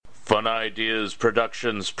Fun Ideas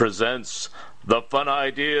Productions presents the Fun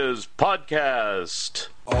Ideas Podcast.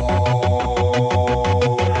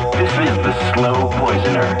 This is the Slow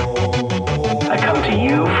Poisoner. I come to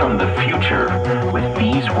you from the future with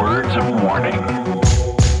these words of warning.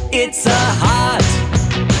 It's a hot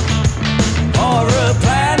horror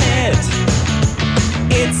planet.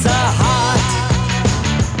 It's a hot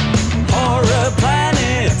horror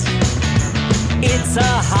planet. It's a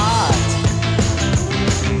hot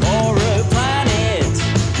horror planet.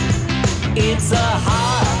 It's a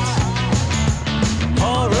hot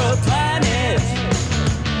horror planet.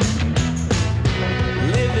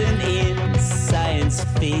 Living in science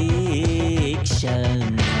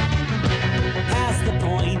fiction. Past the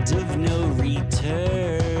point of no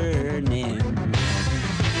returning.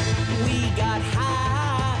 We got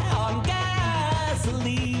high on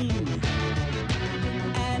gasoline.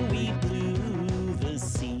 And we blew the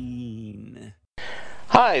scene.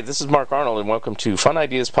 Hi, this is Mark Arnold, and welcome to Fun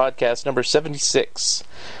Ideas Podcast number 76.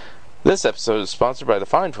 This episode is sponsored by the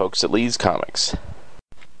fine folks at Lee's Comics.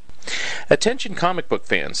 Attention comic book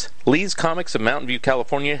fans, Lee's Comics of Mountain View,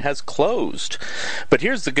 California has closed. But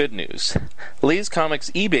here's the good news. Lee's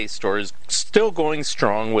Comics eBay store is still going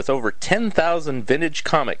strong with over 10,000 vintage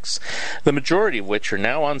comics, the majority of which are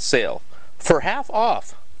now on sale, for half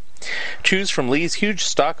off. Choose from Lee's huge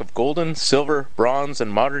stock of golden, silver, bronze,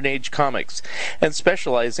 and modern age comics, and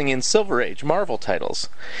specializing in Silver Age Marvel titles.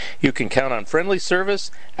 You can count on friendly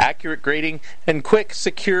service, accurate grading, and quick,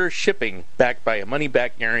 secure shipping backed by a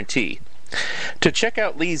money-back guarantee. To check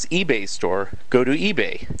out Lee's eBay store, go to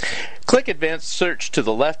eBay. Click Advanced Search to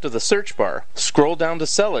the left of the search bar, scroll down to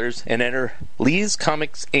Sellers, and enter Lee's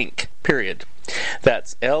Comics Inc., period.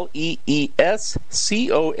 That's LeesComics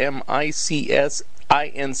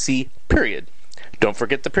period. Don't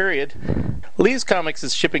forget the period. Lee's Comics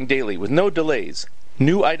is shipping daily with no delays.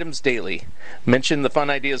 New items daily. Mention the Fun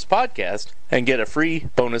Ideas Podcast and get a free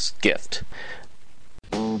bonus gift.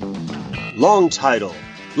 Long title,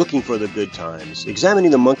 Looking for the Good Times,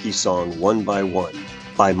 Examining the Monkey Song One by One,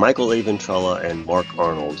 by Michael A. Ventrella and Mark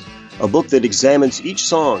Arnold. A book that examines each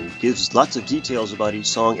song, gives lots of details about each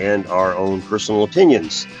song, and our own personal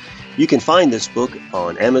opinions. You can find this book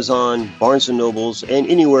on Amazon, Barnes & Nobles, and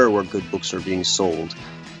anywhere where good books are being sold.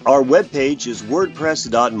 Our webpage is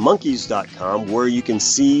wordpress.monkeys.com, where you can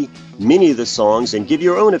see many of the songs and give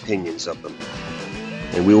your own opinions of them.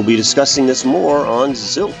 And we will be discussing this more on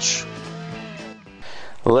Zilch.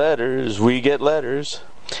 Letters, we get letters.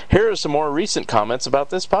 Here are some more recent comments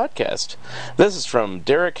about this podcast. This is from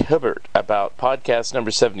Derek Hibbert about podcast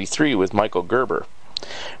number 73 with Michael Gerber.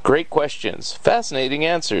 Great questions. Fascinating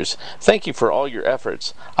answers. Thank you for all your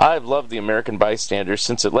efforts. I've loved The American Bystander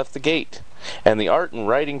since it left the gate. And the art and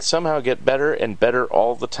writing somehow get better and better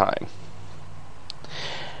all the time.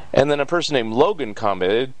 And then a person named Logan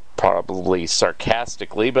commented, probably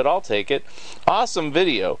sarcastically, but I'll take it. Awesome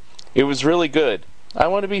video. It was really good. I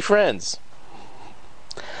want to be friends.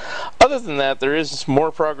 Other than that, there is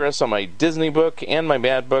more progress on my Disney book and my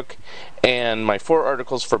Mad book and my 4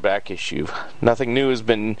 articles for back issue. Nothing new has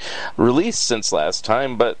been released since last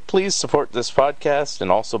time, but please support this podcast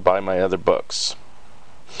and also buy my other books.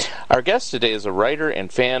 Our guest today is a writer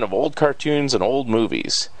and fan of old cartoons and old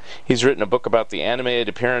movies. He's written a book about the animated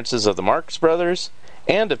appearances of the Marx Brothers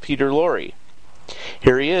and of Peter Lorre.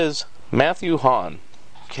 Here he is, Matthew Hahn.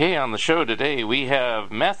 Okay, on the show today we have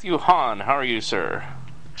Matthew Hahn. How are you, sir?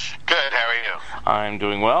 Good, how are you? I'm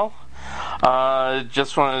doing well.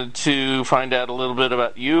 Just wanted to find out a little bit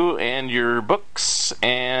about you and your books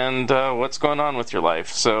and what's going on with your life.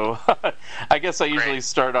 So I guess I usually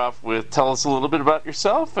start off with tell us a little bit about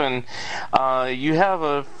yourself. And you have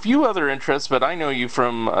a few other interests, but I know you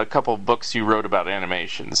from a couple of books you wrote about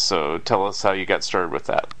animations. So tell us how you got started with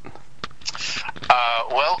that.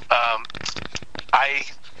 I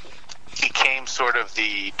became sort of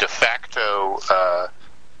the de facto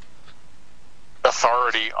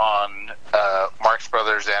authority on Marx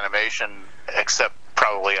Brothers animation, except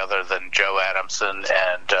probably other than Joe Adamson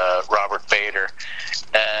and Robert Bader.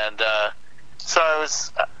 And so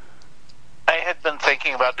I had been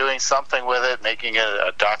thinking about doing something with it, making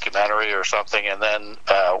a documentary or something, and then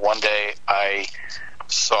one day I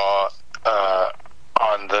saw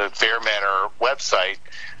on the Bear Manor website,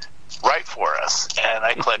 Write for Us, and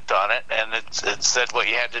I clicked on it, and it said what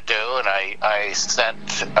you had to do, and I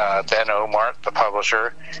sent Ben Omart, the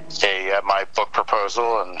publisher, my book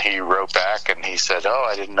proposal, and he wrote back, and he said, "Oh,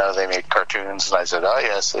 I didn't know they made cartoons," and I said, "Oh,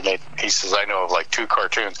 yes, they made." He says, "I know of like 2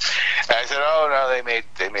 cartoons," and I said, "Oh, no, they made.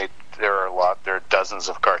 There are dozens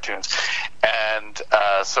of cartoons," and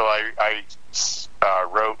so I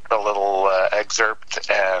wrote a little excerpt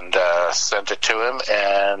and sent it to him,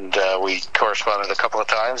 and we corresponded a couple of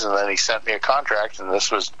times, and then he sent me a contract, and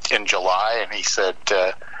this was in July, and he said,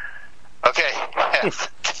 okay,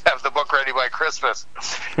 have the book ready by Christmas.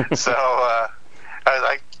 So I was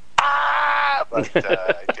like, but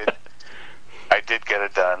I did get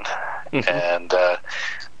it done. And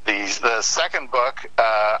the second book,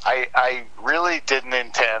 I really didn't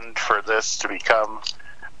intend for this to become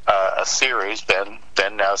a series. Ben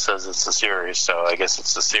now says it's a series, so I guess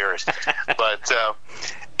it's a series. But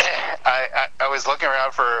I was looking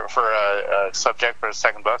around for a subject for a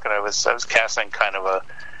second book, and I was casting kind of a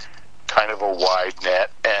wide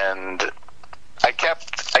net, and I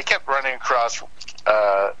kept running across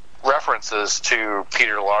references to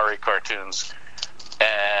Peter Lorre cartoons,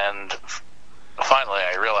 and finally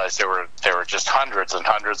I realized there were just hundreds and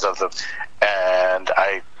hundreds of them, and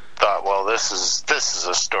I thought, well, this is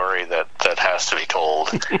a story that has to be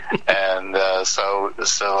told. And so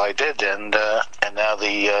I did, and now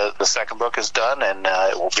the second book is done, and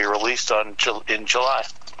it will be released in July.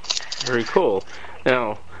 Very cool.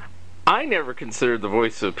 Now, I never considered the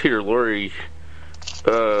voice of Peter Lorre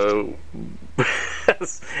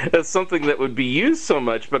as something that would be used so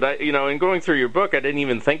much, but in going through your book, I didn't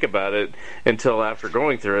even think about it until after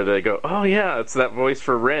going through it. I go, oh yeah, it's that voice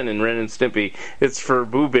for Ren and Ren and Stimpy. It's for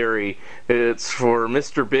Boo Berry. It's for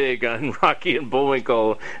Mr. Big on Rocky and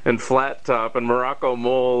Bullwinkle and Flat Top and Morocco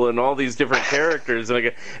Mole and all these different characters.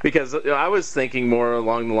 And because I was thinking more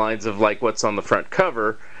along the lines of like what's on the front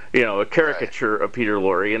cover. A caricature of Peter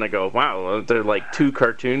Lorre, and I go, wow, they're like 2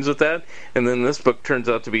 cartoons with that, and then this book turns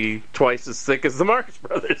out to be twice as thick as the Marx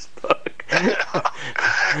Brothers book. Oh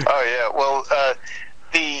yeah, well,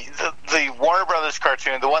 the Warner Brothers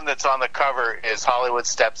cartoon, the one that's on the cover, is Hollywood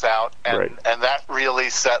Steps Out, and that really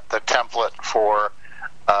set the template for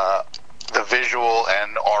the visual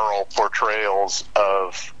and oral portrayals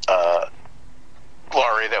of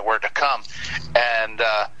Lorre that were to come, and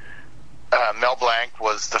Mel Blanc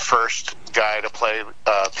was the first guy to play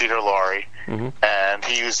Peter Lorre, and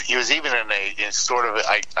he was even in sort of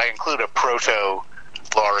I include a proto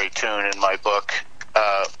Lorre tune in my book,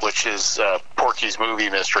 which is Porky's Movie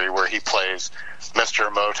Mystery, where he plays Mr.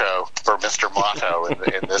 Moto or Mr. Motto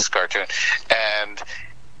in this cartoon, and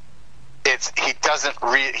he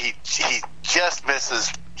just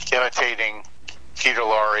misses imitating Peter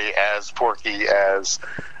Lorre as Porky as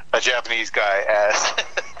a Japanese guy as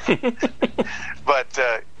but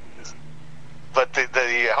the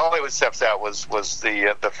Hollywood Steps Out was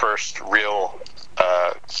the first real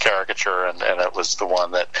caricature, and it was the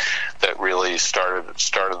one that really started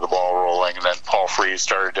the ball rolling, and then Paul Frees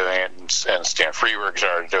started doing it, and Stan Freberg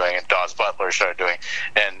started doing it, Dawes Butler started doing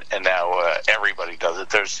it, and now everybody does it.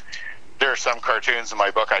 There are some cartoons in my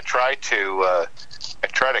book. I try to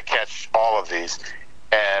catch all of these.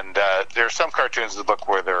 And there are some cartoons in the book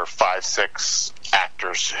where there are 5-6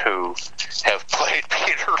 actors who have played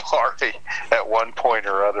Peter Lorre at one point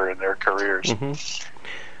or other in their careers. Mm-hmm.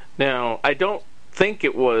 Now, I don't think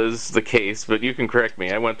it was the case, but you can correct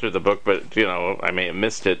me. I went through the book, but I may have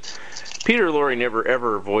missed it. Peter Lorre never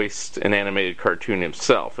ever voiced an animated cartoon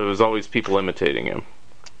himself. It was always people imitating him.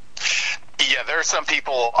 Yeah, there are some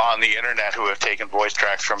people on the internet who have taken voice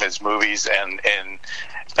tracks from his movies and in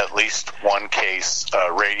at least one case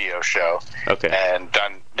a radio show, and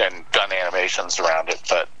done animations around it.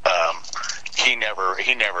 But he never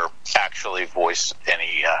actually voiced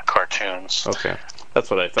any cartoons. Okay, that's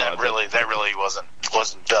what I thought. That really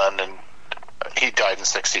wasn't done, and he died in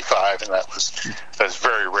 '65, and that was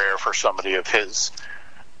very rare for somebody of his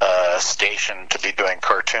station to be doing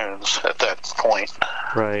cartoons at that point.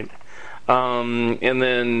 Right. And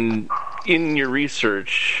then in your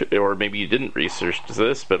research, or maybe you didn't research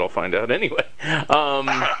this, but I'll find out anyway,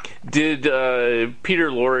 did Peter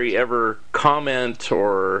Lorre ever comment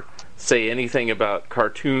or say anything about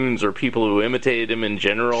cartoons or people who imitated him in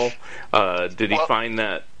general? Did he find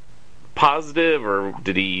that positive, or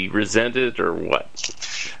did he resent it, or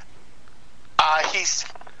what?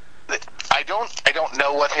 I don't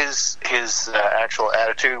know what his actual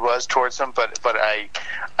attitude was towards them, but I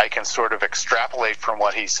can sort of extrapolate from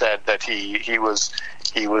what he said that he was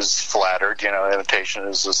flattered. Imitation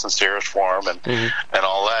is the sincerest form, and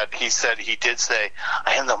all that. He did say,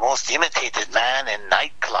 "I am the most imitated man in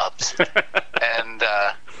nightclubs,"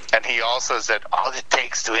 and he also said, "All it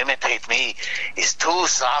takes to imitate me is 2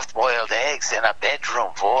 soft-boiled eggs and a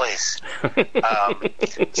bedroom voice."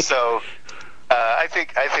 So. I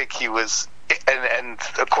think he was, and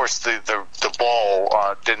of course the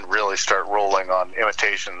ball didn't really start rolling on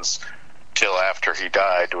imitations until after he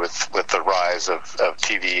died with the rise of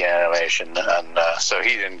TV animation, and so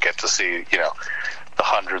he didn't get to see the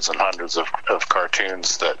hundreds and hundreds of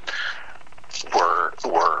cartoons that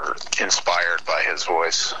were inspired by his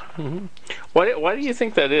voice. Mm-hmm. Why do you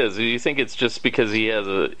think that is? Do you think it's just because he has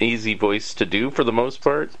an easy voice to do for the most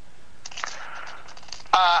part?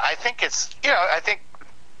 I think it's I think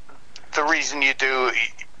the reason you do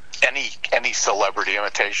any celebrity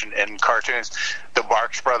imitation in cartoons, the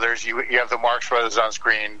Marx Brothers, you have the Marx Brothers on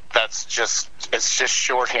screen. It's just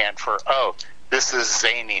shorthand for this is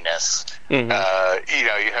zaniness. Mm-hmm.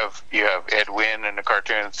 You have Ed Wynn in the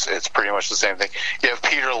cartoons. It's pretty much the same thing. You have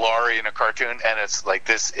Peter Lorre in a cartoon, and it's like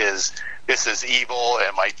this is evil.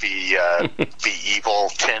 It might be be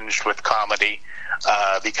evil tinged with comedy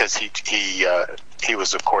because he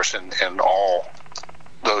was of course in all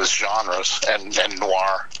those genres and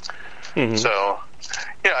noir. Mm-hmm. So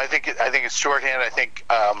I think it's shorthand. I think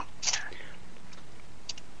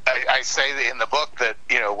I say in the book that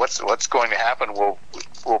what's going to happen will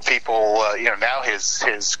people now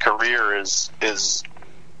his career is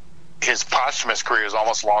his posthumous career is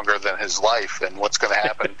almost longer than his life, and what's going to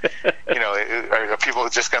happen are people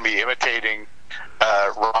just going to be imitating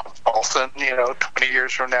Ron Paulson 20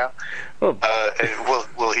 years from now? Will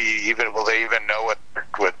they even know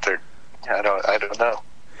what they're I don't know.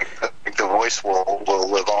 I think the voice will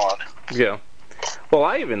live on. Yeah. Well,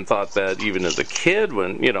 I even thought that even as a kid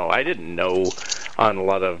when, I didn't know on a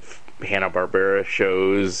lot of Hanna-Barbera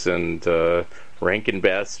shows and Rankin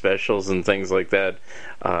Bass specials and things like that.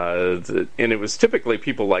 And it was typically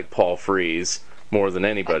people like Paul Frees more than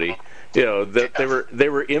anybody. That they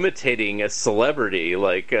were imitating a celebrity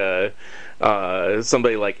like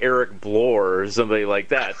somebody like Eric Blore or somebody like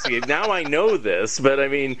that. See, now I know this, but I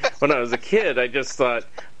mean, when I was a kid, I just thought,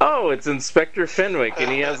 it's Inspector Fenwick, and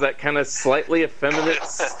he has that kind of slightly effeminate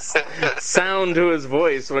sound to his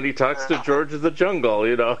voice when he talks to George of the Jungle,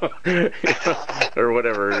 or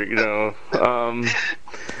whatever, Yeah,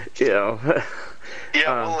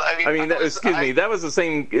 that was the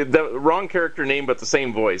same, the wrong character name, but the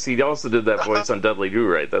same voice. He also did that voice on Dudley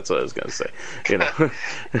Do-Right. That's what I was going to say.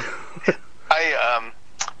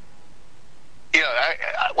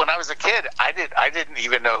 When I was a kid, I didn't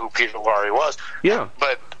even know who Peter Lorre was. Yeah,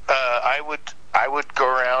 but I would go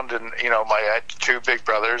around and I had two big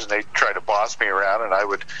brothers, and they tried to boss me around, and I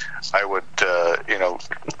would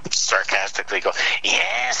sarcastically go,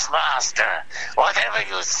 "Yes, master. Whatever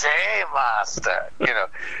you say, master." And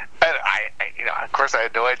I of course, I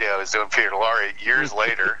had no idea I was doing Peter Lorre. A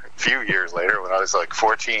few years later, when I was like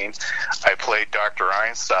 14, I played Dr.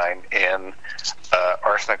 Einstein in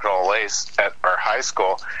Arsenic and Old Lace at our high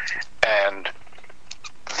school, and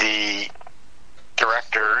the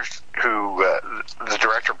director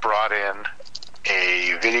brought in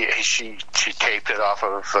a video. She taped it off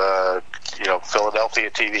of Philadelphia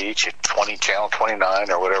TV, Channel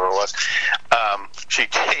 29 or whatever it was. She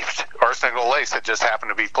taped Arsenic and Old Lace. It just happened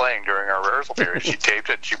to be playing during our rehearsal period. She taped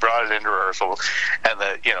it. She brought it into rehearsal, and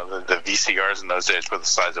the VCRs in those days were the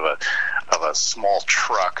size of a small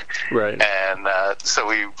truck. Right. And so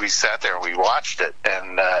we sat there and we watched it,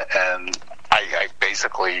 and I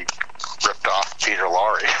basically ripped off Peter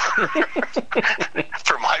Lorre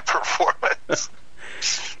for my performance.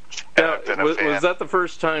 Was that the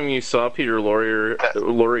first time you saw Peter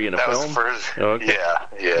Lorre in a film? Okay.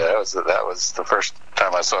 Yeah. That was the first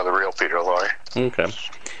time I saw the real Peter Lorre. Okay.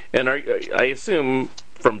 And I assume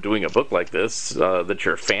from doing a book like this that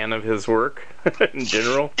you're a fan of his work in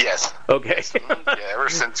general? Yes. Okay. Yeah, ever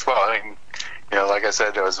since, like I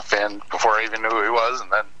said, I was a fan before I even knew who he was,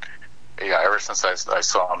 and then ever since I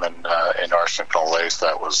saw him in Arsenic and Old Lace,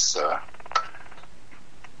 that was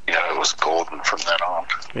it was golden from then on.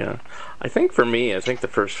 Yeah, I think for me, the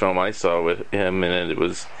first film I saw with him in it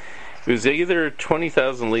was either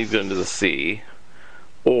 20,000 Leagues Under the Sea,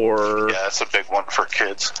 or that's a big one for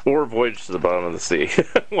kids, or Voyage to the Bottom of the Sea.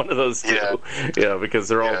 One of those two. Yeah, because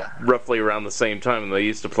they're all roughly around the same time, and they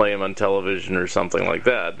used to play him on television or something like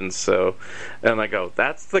that. And I go,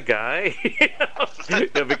 that's the guy,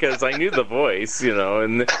 because I knew the voice,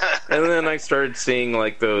 and then I started seeing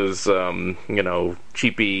like those,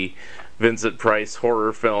 cheapy Vincent Price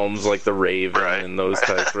horror films like The Raven and those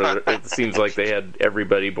types, where it seems like they had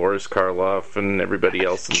everybody, Boris Karloff and everybody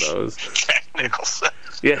else in those. Nicholson.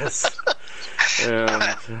 Yes.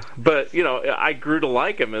 But I grew to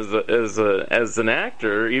like him as an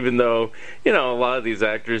actor, even though a lot of these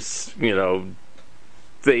actors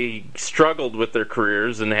they struggled with their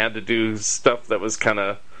careers and had to do stuff that was kind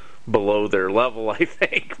of below their level, I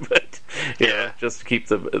think. But just to keep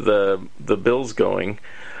the bills going.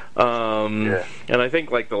 And I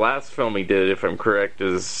think like the last film he did, if I'm correct,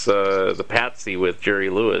 is the Patsy with Jerry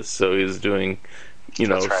Lewis. So he was doing,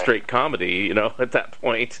 That's right. straight comedy, at that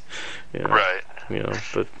point. Right.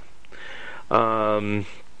 But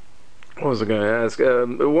what was I going to ask?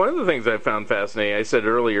 One of the things I found fascinating, I said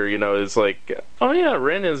earlier, is like, oh yeah,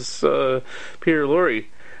 Ren is Peter Lorre.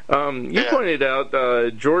 You pointed out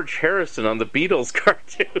George Harrison on the Beatles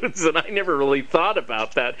cartoons, and I never really thought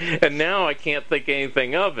about that. And now I can't think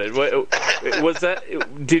anything of it. Was that?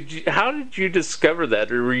 How did you discover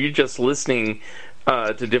that, or were you just listening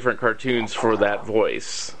to different cartoons for that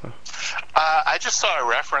voice? I just saw a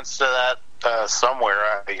reference to that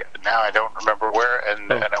somewhere. Now I don't remember where,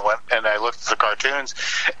 and I went and I looked at the cartoons,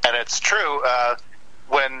 and it's true.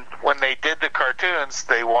 When they did the cartoons,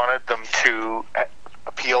 they wanted them to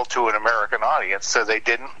appeal to an American audience, so they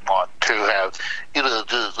didn't want to have, they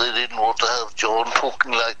didn't want to have John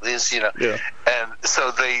talking like this, Yeah. and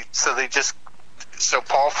so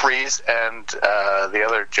Paul Frees and the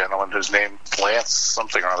other gentleman whose name Lance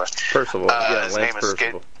something or other. Percival. His Lance name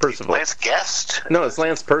Percival. is Percival. Lance Guest. No, it's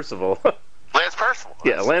Lance Percival. Lance Percival.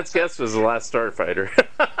 Yeah, Lance Guest was the last Starfighter.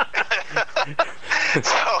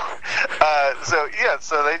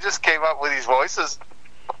 So they just came up with these voices.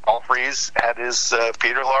 Paul Frees had his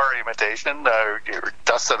Peter Lorre imitation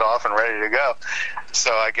dusted off and ready to go.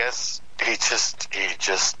 So I guess he just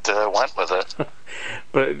went with it.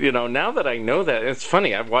 But now that I know that, it's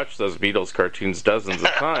funny. I've watched those Beatles cartoons dozens of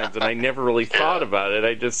times, and I never really thought about it.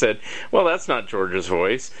 I just said, "Well, that's not George's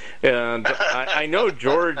voice." And I know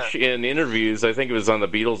George in interviews. I think it was on the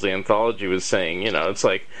Beatles anthology, was saying, it's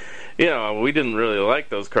like, we didn't really like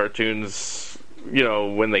those cartoons,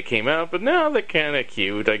 when they came out, but now they're kind of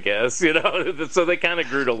cute, I guess, so they kind of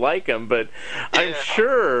grew to like him. But I'm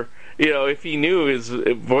sure, if he knew his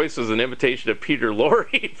voice was an imitation of Peter Lorre,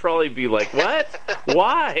 he'd probably be like, what?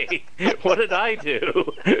 Why? What did I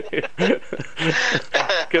do?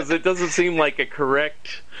 Because it doesn't seem like a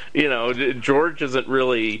correct, George isn't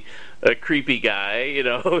really a creepy guy,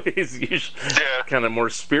 he's usually kind of more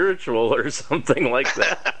spiritual or something like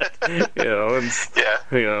that, and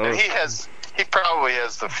he probably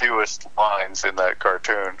has the fewest lines in that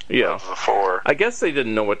cartoon of the four. I guess they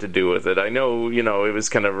didn't know what to do with it. I know, it was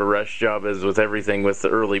kind of a rush job, as with everything with the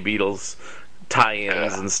early Beatles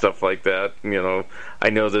tie-ins and stuff like that. I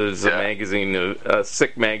know there's a magazine, a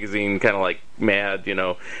Sick magazine, kind of like Mad,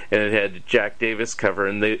 and it had Jack Davis cover,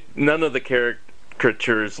 and none of the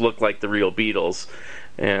caricatures looked like the real Beatles.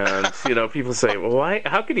 And, people say, well, why?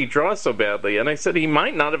 How could he draw so badly? And I said, he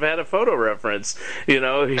might not have had a photo reference.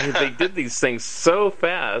 They did these things so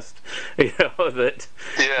fast, that,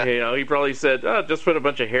 he probably said, oh, just put a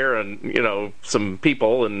bunch of hair on, some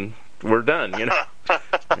people and we're done, But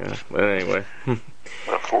anyway.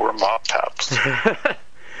 Four mop tops.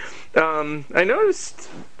 I noticed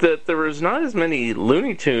that there was not as many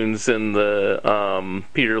Looney Tunes in the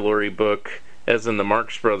Peter Lorre book as in the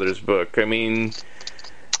Marx Brothers book. I mean,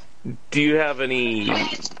 do you have any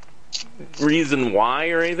reason why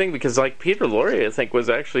or anything? Because like Peter Lorre, I think, was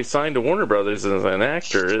actually signed to Warner Brothers as an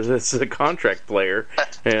actor, as a contract player,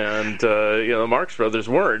 and the Marx Brothers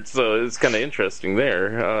weren't. So it's kind of interesting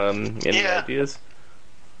there. Any ideas?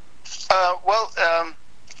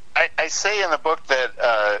 I say in the book that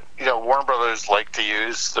Warner Brothers like to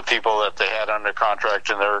use the people that they had under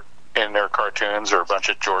contract in their cartoons, or a bunch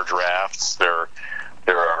of George Rafts. There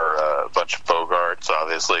are a bunch of Bogarts,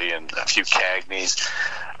 obviously, and a few Cagneys,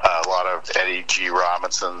 a lot of Eddie G.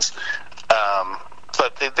 Robinsons,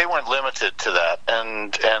 but they weren't limited to that.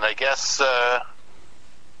 And I guess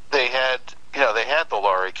they had the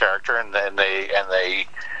Lorre character, and then they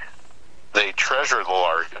treasured the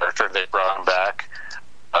Lorre character. They brought him back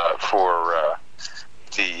for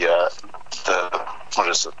the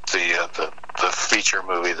feature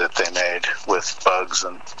movie that they made with Bugs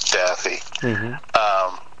and Daffy. Mm-hmm.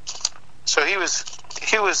 So he was,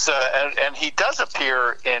 and he does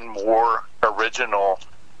appear in more original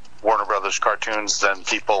Warner Brothers cartoons than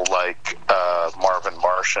people like Marvin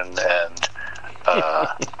Martian and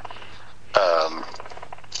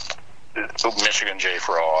Michigan J.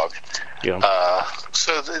 Frog. Yeah.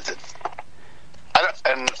 I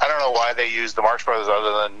don't know why they use the Marx Brothers,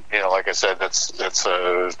 other than, like I said, that's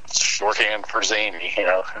a shorthand for zany.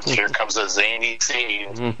 Here comes a zany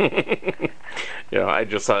scene. I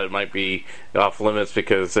just thought it might be off limits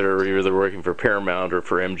because they're either working for Paramount or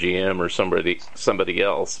for MGM or somebody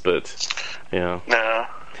else. But No.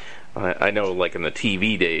 I know, like in the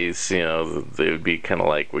TV days, they would be kind of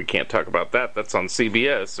like, we can't talk about that. That's on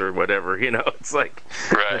CBS or whatever. It's like,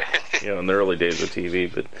 right. In the early days of TV,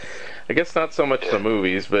 but I guess not so much the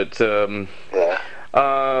movies. But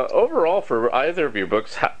Overall, for either of your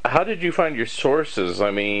books, how did you find your sources?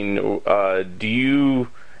 I mean, do you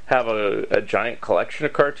have a giant collection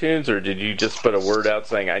of cartoons, or did you just put a word out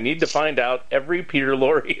saying, I need to find out every Peter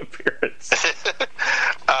Lorre appearance?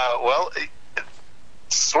 Well,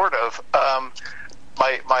 sort of.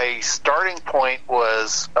 My starting point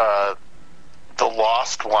was the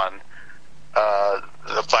Lost one,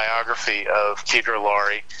 the biography of Peter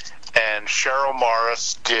Lorre, and Cheryl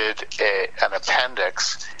Morris did an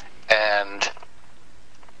appendix, and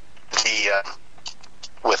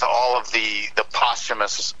with all of the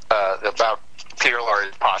posthumous about Peter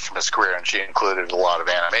Lorre's posthumous career, and she included a lot of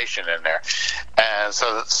animation in there, and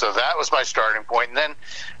so that was my starting point. And then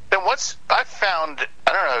once I found,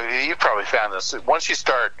 I don't know, you probably found this. Once you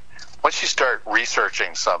start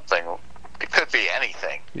researching something, it could be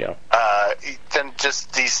anything. Yeah. Then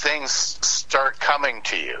just these things start coming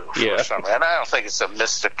to you for some reason. And I don't think it's a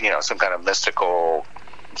mystic, some kind of mystical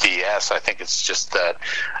BS. I think it's just that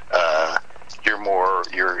you're more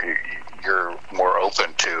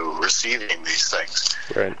open to receiving these things.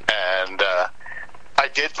 Right. And I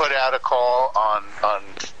did put out a call on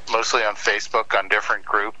mostly on Facebook on different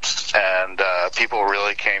groups, and people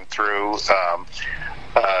really came through.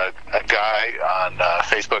 A guy on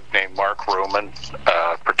Facebook named Mark Ruman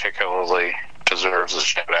particularly deserves a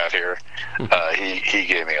shout out here. He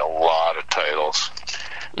gave me a lot of titles,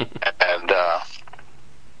 and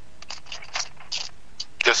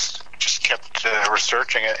just kept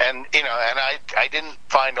researching it, and and I didn't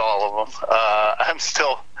find all of them.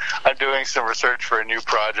 I'm doing some research for a new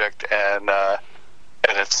project, and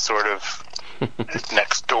it's sort of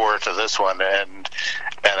next door to this one, and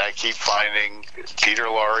I keep finding Peter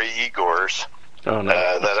Lorre Igors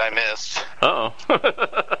that I missed. Well,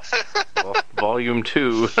 volume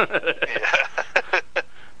 2. Yeah.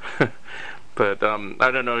 But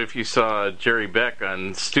I don't know if you saw Jerry Beck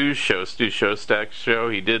on Stu Showstack's show.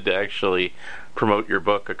 He did actually promote your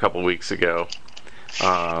book a couple weeks ago.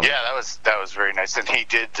 Yeah, that was very nice, and he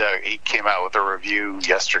did. He came out with a review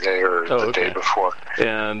yesterday or the day before,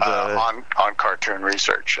 and on Cartoon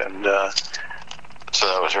Research, and so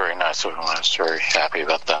that was very nice of him. I was very happy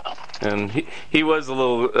about that. And he was a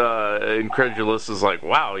little incredulous. Is like,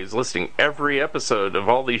 wow, he's listing every episode of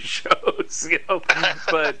all these shows,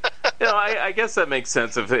 But I guess that makes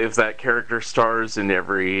sense if that character stars in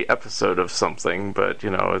every episode of something. But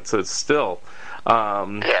it's still.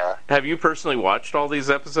 Yeah. Have you personally watched all these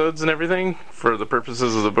episodes and everything for the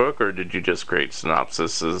purposes of the book, or did you just create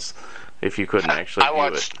synopsises if you couldn't actually view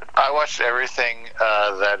it? I watched everything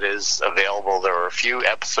that is available. There were a few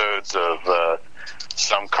episodes of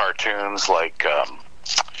some cartoons, like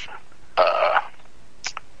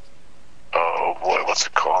oh boy, what's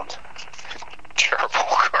it called? Terrible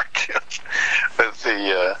cartoon.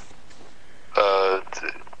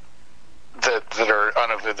 That are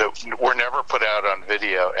that were never put out on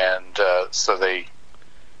video, and so they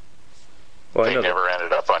never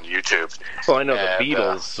ended up on YouTube. Well, I know the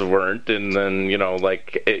Beatles weren't, and then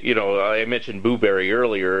I mentioned Boo Berry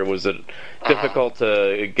earlier. Was it difficult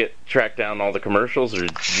to track down all the commercials, or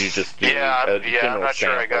did you just do I'm not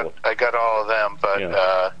sure I got all of them,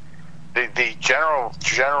 but the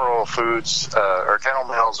General Foods or General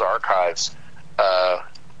Mills archives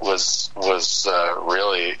was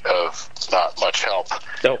really of not much help.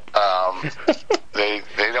 Nope. They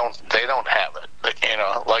don't have it.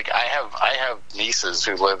 Like I have nieces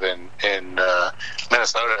who live in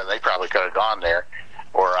Minnesota, and they probably could have gone there,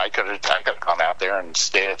 or I could have gone out there and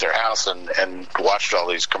stayed at their house and watched all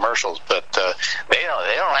these commercials, but they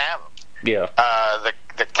don't have them. Yeah.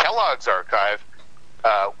 The Kellogg's archive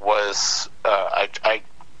was I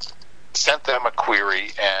sent them a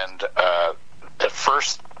query, and at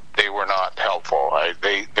first they were not helpful.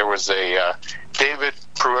 There was a David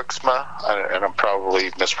Pruiksma, and I'm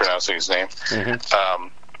probably mispronouncing his name. Mm-hmm.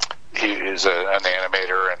 He is an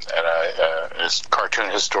animator and a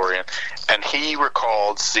cartoon historian, and he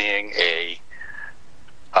recalled seeing a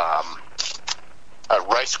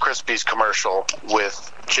Rice Krispies commercial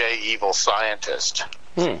with Jay Evil Scientist,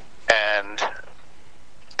 and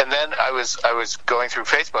then I was going through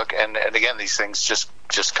Facebook, and again these things just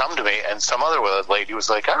come to me, and some other lady was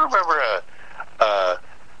like, I remember a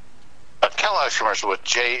Kellogg's commercial with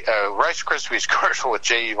Rice Krispies commercial with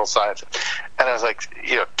Jay Evil Scientist, and I was like,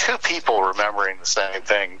 two people remembering the same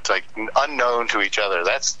thing, it's like unknown to each other.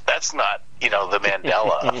 That's not the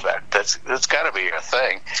Mandela effect. That's got to be a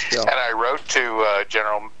thing. Yeah. And I wrote to I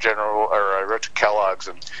wrote to Kellogg's,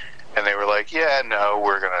 and they were like, yeah, no,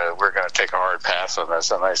 we're gonna take a hard pass on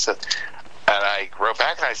this. And I wrote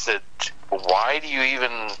back and I said, why do you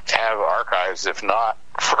even have archives if not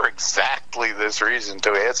for exactly this reason,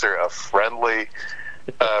 to answer a friendly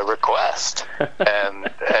request, and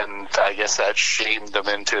I guess that shamed them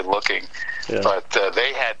into looking. Yeah. But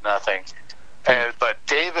they had nothing. But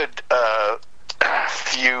David, a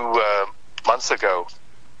few months ago,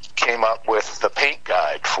 came up with the paint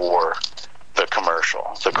guide for the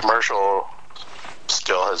commercial. The commercial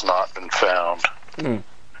still has not been found.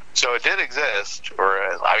 So it did exist, or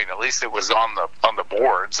I mean, at least it was on the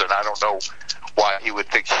boards, and I don't know why he would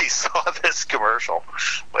think he saw this commercial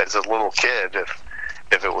as a little kid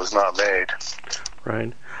if it was not made.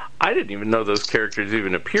 Right. I didn't even know those characters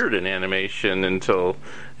even appeared in animation until,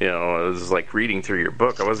 I was like reading through your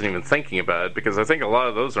book. I wasn't even thinking about it, because I think a lot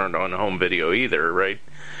of those aren't on home video either, right?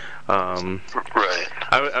 Right.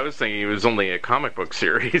 I was thinking it was only a comic book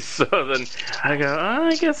series, so then I go,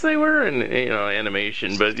 I guess they were in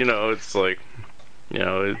animation, but it's like,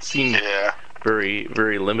 it seemed very,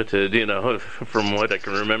 very limited, from what I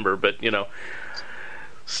can remember, but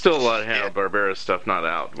still a lot of Hanna-Barbera stuff not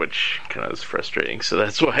out, which kind of is frustrating, so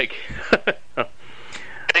that's why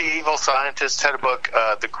The Evil Scientist had a book,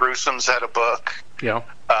 the Gruesomes had a book. Yeah.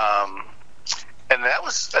 And that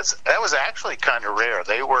was actually kind of rare.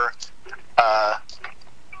 They were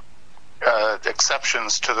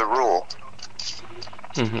exceptions to the rule.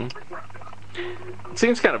 Mm-hmm. It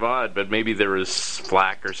seems kind of odd, but maybe there was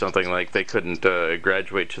flack or something, like they couldn't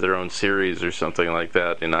graduate to their own series or something like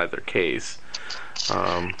that in either case.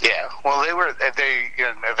 Yeah, well, they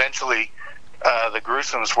eventually the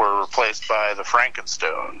Gruesomes were replaced by the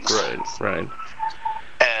Frankenstones. Right.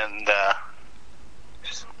 And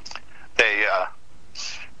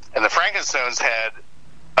and the Frankenstones had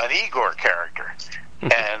an Igor character,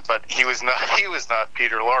 but he was not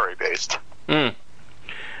Peter Lorre based.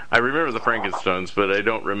 I remember the Frankenstones, but I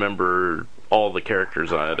don't remember all the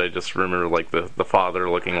characters on it. I just remember like the father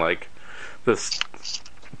looking like this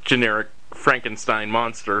generic Frankenstein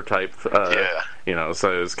monster type. So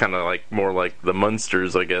it was kind of like more like the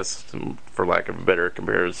Munsters, I guess, for lack of a better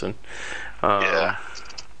comparison.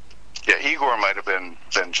 Yeah, Igor might have been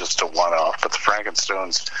just a one-off, but the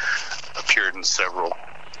Frankenstones appeared in several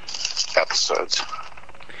episodes.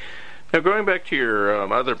 Now, going back to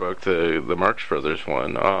your other book, the Marx Brothers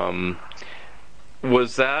one,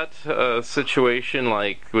 was that a situation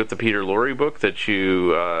like with the Peter Lorre book that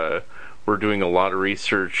you were doing a lot of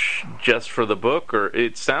research just for the book, or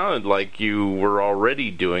it sounded like you were already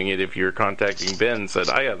doing it if you're contacting Ben and said,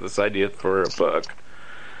 I have this idea for a book?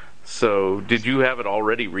 So, did you have it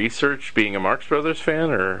already researched, being a Marx Brothers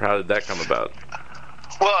fan, or how did that come about?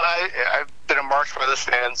 Well, I've been a Marx Brothers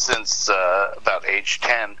fan since about age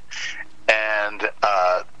 10, and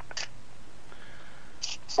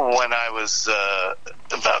when I was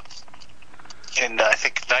about in, I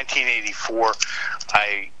think, 1984,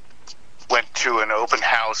 I went to an open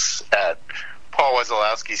house at Paul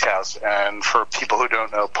Wesolowski's house, and for people who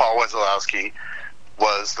don't know, Paul Wesolowski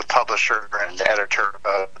was the publisher and editor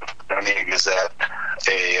of the Fredonia Gazette,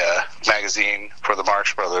 a magazine for the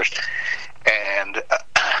Marx Brothers, and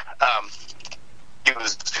he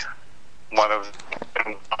was one of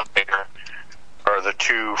the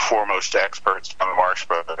two foremost experts on the Marx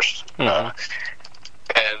Brothers. And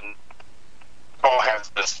Paul has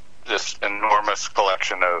this enormous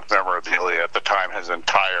collection of memorabilia. At the time, his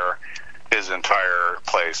entire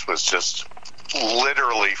place was just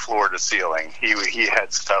literally floor to ceiling. He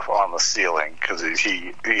had stuff on the ceiling because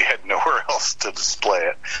he had nowhere else to display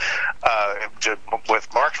it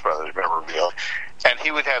with Marx Brothers memorabilia. And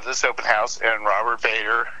he would have this open house, and Robert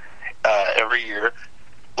Bader every year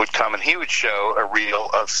would come, and he would show a reel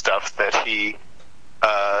of stuff that he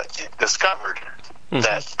discovered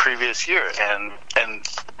that previous year, and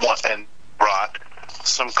brought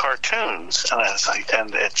some cartoons. And I was like,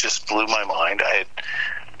 and it just blew my mind. I had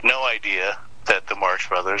no idea that the Marx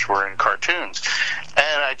Brothers were in cartoons,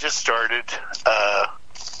 and I just started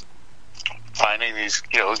finding these,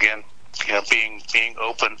 being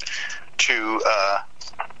open to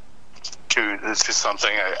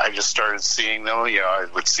something. I just started seeing them. I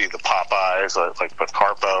would see the Popeyes, like with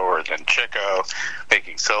Harpo, or then Chico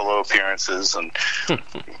making solo appearances, and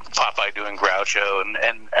Popeye doing Groucho,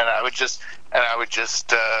 and I would just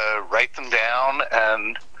write them down,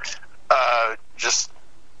 and just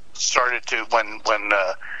started to when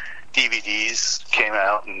DVDs came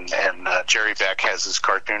out, and Jerry Beck has his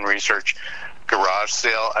cartoon research garage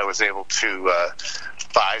sale. I was able to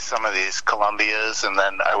buy some of these Columbias, and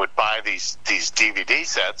then I would buy these DVD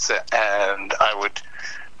sets, and I would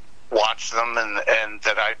watch them, and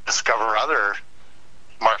then I'd discover other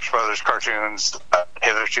Marx Brothers cartoons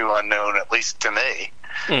hitherto unknown, at least to me.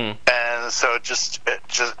 And so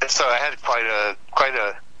so I had quite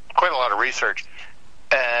a quite a lot of research.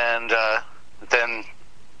 And then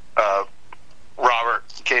Robert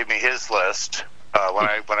gave me his list. When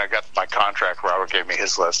I got my contract, Robert gave me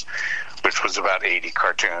his list, which was about 80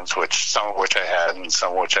 cartoons, some of which I had and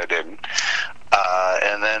some of which I didn't.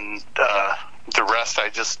 And then the rest, I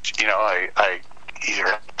just, I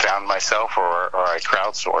either found myself or I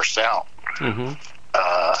crowdsourced out. Mm-hmm.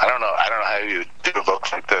 I don't know how you do a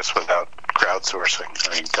book like this without crowdsourcing.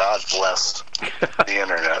 I mean, God bless the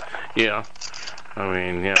internet. Yeah. I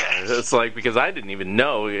mean, yeah, it's like, because I didn't even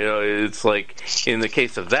know, it's like, in the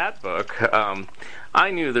case of that book,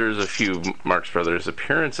 I knew there was a few Marx Brothers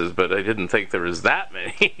appearances, but I didn't think there was that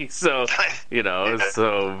many, so, it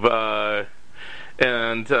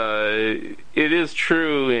is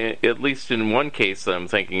true, at least in one case that I'm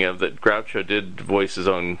thinking of, that Groucho did voice his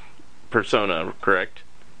own persona, correct?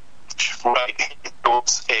 Right. It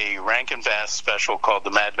was a Rankin Bass special called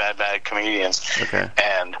The Mad, Mad, Mad Comedians. Okay.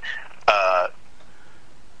 And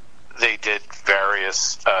they did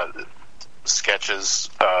various sketches.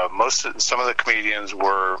 Some of the comedians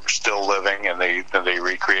were still living, and they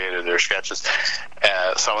recreated their sketches.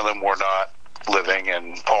 Some of them were not living,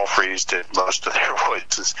 and Paul Frees did most of their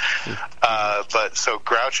voices. But so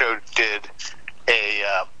Groucho did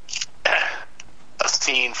a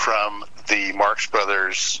scene from the Marx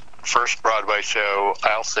Brothers' first Broadway show,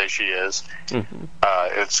 I'll Say She Is. Mm-hmm.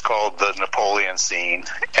 It's called the Napoleon scene,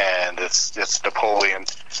 and it's Napoleon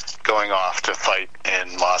going off to fight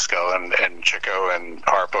in Moscow, and Chico and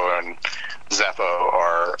Harpo and Zeppo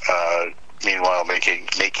are meanwhile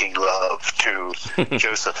making love to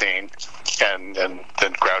Josephine, and then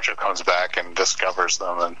Groucho comes back and discovers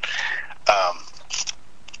them, and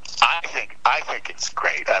I think it's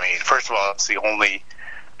great. I mean, first of all, it's the only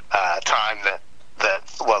time that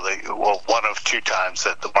one of two times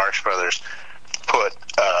that the Marx Brothers put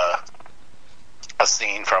a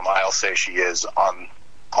scene from I'll Say She Is on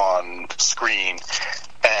screen,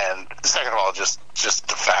 and second of all, just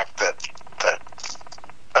the fact that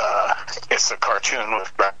it's a cartoon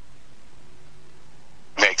with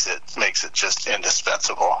makes it just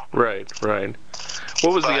indispensable. Right.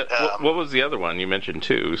 What was the other one you mentioned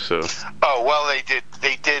too? So. Oh well,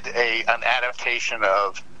 they did an adaptation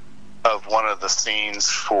of one of the scenes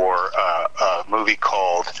for a movie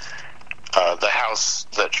called The House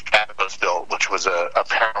That Shadows Built, which was a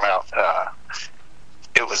Paramount.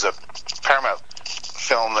 It was a Paramount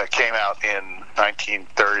film that came out in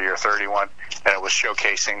 1930 or 31, and it was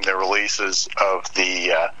showcasing the releases of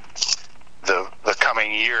the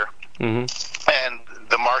coming year. Mm-hmm. And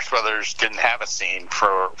the Marx Brothers didn't have a scene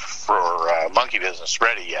for Monkey Business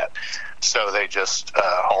ready yet, so they just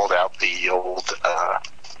hauled out the old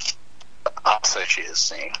I'll Say She Is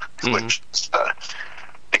scene, mm-hmm. which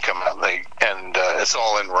they come out and it's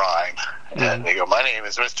all in rhyme, mm-hmm. and they go, "My name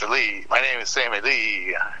is Mr. Lee. My name is Sammy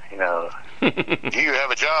Lee. Do you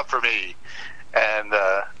have a job for me?" And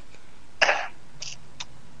the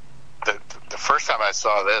first time I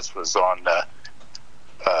saw this was on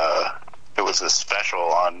it was a special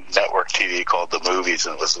on network TV called The Movies,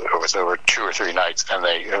 and it was over 2 or 3 nights, and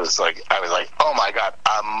I was like, oh my God,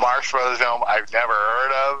 a Marx Brothers film I've never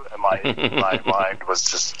heard of, and my mind was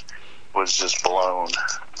just blown.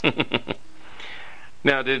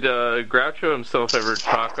 Now, did Groucho himself ever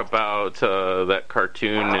talk about that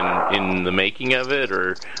cartoon in the making of it,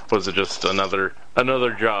 or was it just another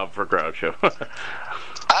job for Groucho?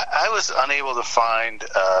 I was unable to find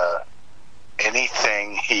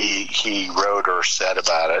anything he wrote or said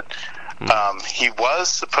about it. Mm-hmm. He was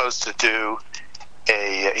supposed to do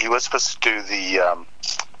the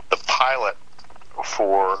pilot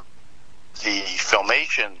for the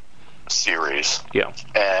Filmation series. Yeah.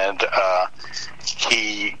 And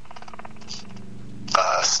he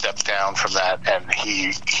stepped down from that, and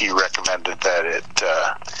he recommended that it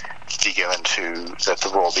that the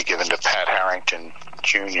role be given to Pat Harrington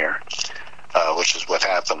Jr., which is what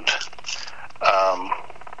happened.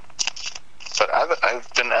 But I've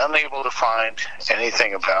been unable to find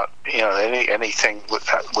anything about anything with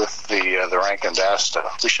the Rankin Bass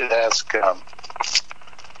stuff. We should ask.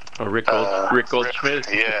 Rick Goldschmidt.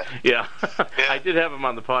 Yeah. I did have him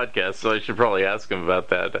on the podcast, so I should probably ask him about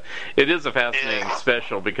that. It is a fascinating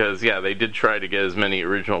special because they did try to get as many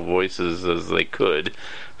original voices as they could.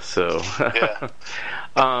 So go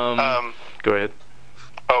ahead.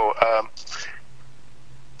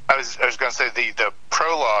 I was going to say the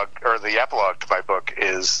prologue or the epilogue to my book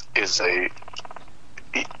is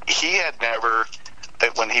he had never,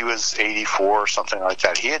 when he was 84 or something like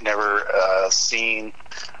that, he had never seen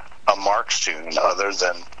a Marx tune other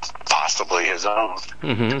than possibly his own.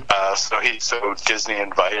 Mm-hmm. So Disney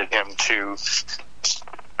invited him to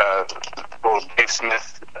Dave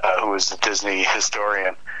Smith, who was a Disney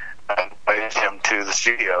historian, invited him to the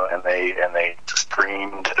studio, and they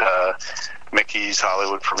screened Mickey's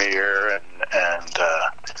Hollywood premiere and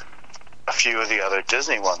a few of the other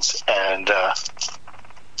Disney ones, and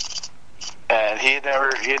he had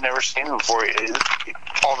never seen them before.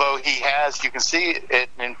 Although he has, you can see it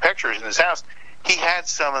in pictures in his house. He had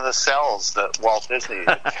some of the cells that Walt Disney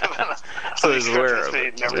had given. So he's aware of it.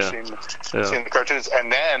 He'd never seen the cartoons.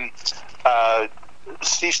 And then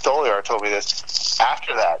Steve Stoliar told me this.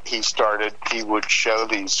 After that, he would show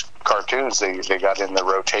these cartoons. They got in the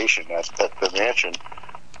rotation at the mansion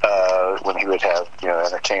when he would have,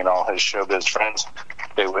 entertain all his showbiz friends.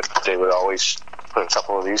 They would always put a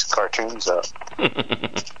couple of these cartoons up.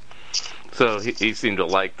 So he seemed to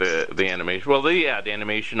like the animation. Well, they had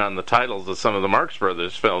animation on the titles of some of the Marx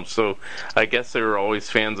Brothers films, so I guess they were always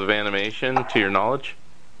fans of animation, to your knowledge?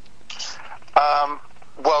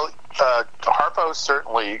 Well, Harpo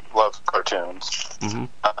certainly loved cartoons. Mm-hmm.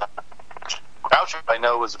 Groucho, I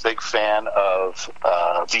know, was a big fan of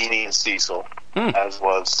Beanie and Cecil, as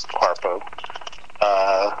was Harpo.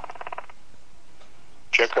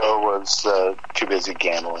 Chico was too busy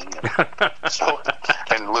gambling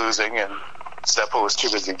and losing, and Zeppo was too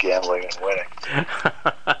busy gambling and winning.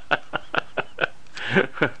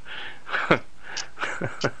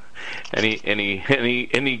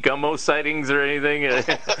 Any Gummo sightings or anything?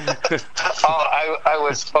 I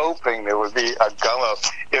was hoping there would be a Gummo,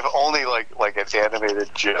 if only like an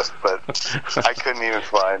animated GIF, but I couldn't even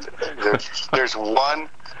find it. There's one.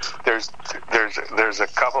 There's a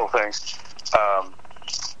couple of things.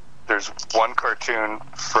 There's one cartoon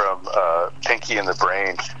from Pinky and the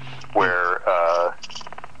Brain where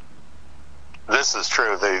this is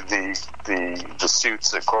true. The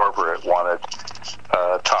suits at corporate wanted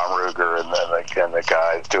Tom Ruger and the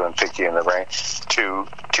guy doing Pinky and the Brain to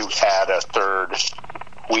add a third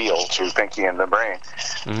wheel to Pinky and the Brain,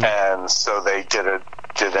 and so they did an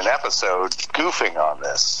episode goofing on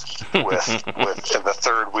this with and the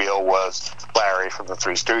third wheel was Larry from the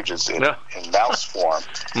Three Stooges in mouse form,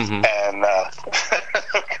 and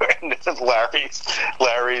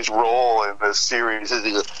Larry's role in this series is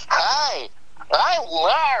he goes, "Hi, I'm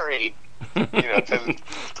Larry," and the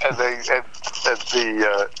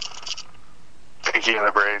Pinky and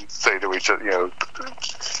the Brain say to each other,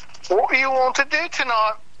 "What do you want to do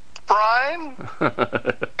tonight, Brian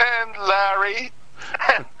and Larry?"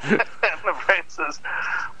 And the Brain says,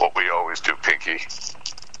 "What we always do, Pinky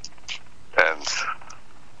and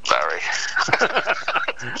Larry."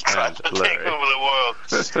 Trying to take over the world.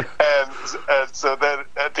 And so then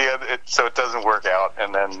at the end, so it doesn't work out,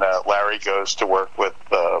 and then Larry goes to work with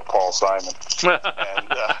Paul Simon. But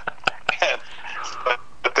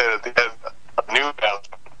then at the end, a new guy,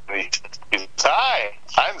 he says, "Hi,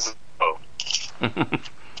 I'm Zippo."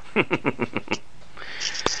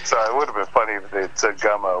 So it would have been funny if they'd said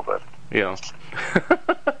Gummo, but... Yeah.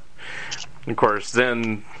 Of course,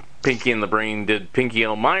 then Pinky and the Brain did Pinky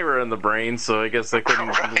and Elmira in the Brain, so I guess they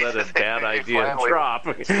couldn't let a bad idea drop.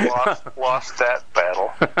 Lost that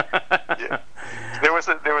battle. Yeah. There's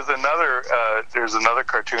another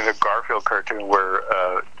cartoon, a Garfield cartoon, where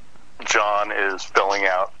John is filling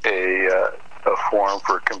out a form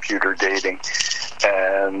for computer dating,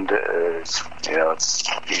 and it's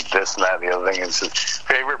this and that and the other thing. It's his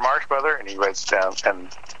favorite Marx Brother, and he writes down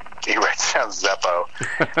Zeppo,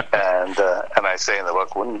 and I say in the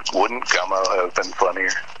book, wouldn't Gummo have been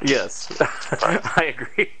funnier? Yes, I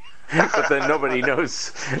agree. But then nobody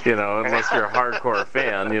knows, unless you're a hardcore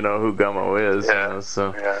fan, who Gummo is. Yeah.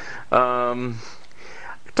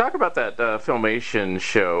 Talk about that Filmation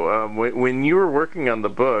show. When you were working on the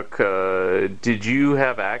book, did you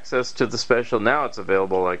have access to the special? Now it's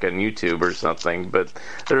available like on YouTube or something, but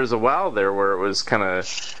there was a while there where it was kind of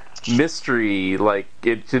mystery, like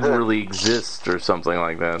it didn't really exist or something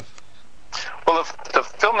like that. Well, the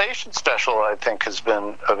Filmation special, I think, has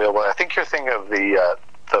been available. I think you're thinking of the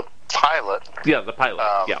pilot. Yeah, the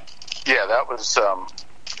pilot. Yeah, that was.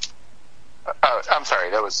 I'm sorry,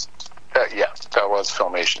 that was. That was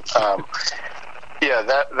Filmation.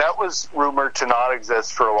 That was rumored to not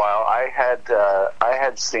exist for a while. I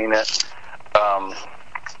had seen it.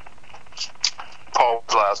 Paul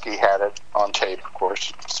Wazlowski had it on tape, of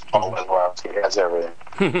course. Paul Wazlowski has everything.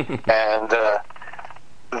 And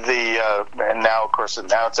now, of course,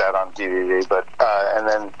 now it's out on DVD. But and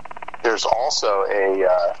then there's also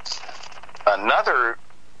another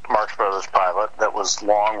Marx Brothers pilot that was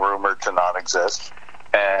long rumored to not exist.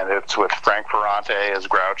 And it's with Frank Ferrante as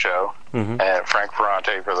Groucho. And Frank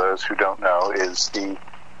Ferrante, for those who don't know, is the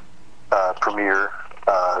premier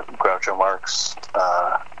Groucho Marx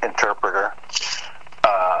interpreter.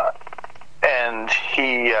 And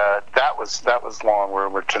he that was long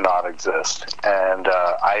rumored to not exist, and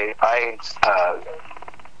I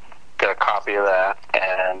got a copy of that,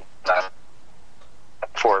 and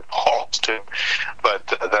for it Paul's too, but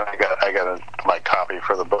then I got my copy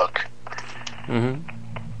for the book. Mm-hmm.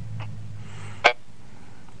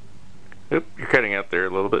 Oop, you're cutting out there a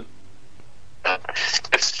little bit.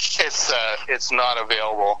 It's not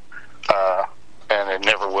available, and it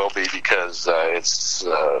never will be because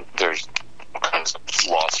there's kinds of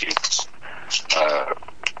lawsuits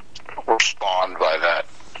were spawned by that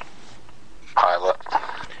pilot.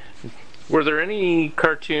 Were there any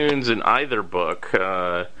cartoons in either book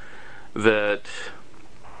that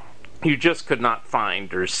you just could not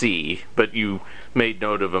find or see, but you made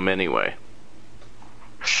note of them anyway?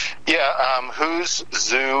 Yeah, Who's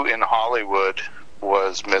Zoo in Hollywood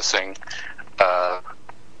was missing.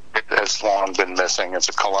 It has long been missing. It's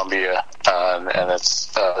a Columbia, and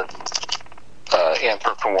it's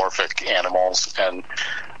anthropomorphic animals. And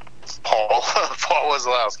Paul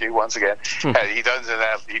Wazlowski, once again, he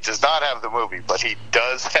does not have the movie, but he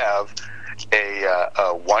does have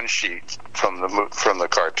a one sheet from the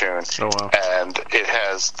cartoon. Oh, wow. And it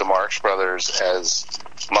has the Marx Brothers as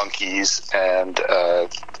monkeys, and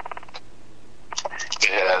it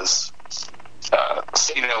has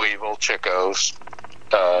See No Evil, Chico,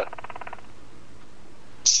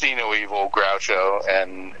 See No Evil, Groucho,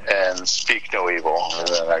 and Speak No Evil, and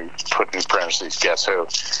then I put in parentheses, Guess Who.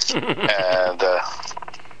 And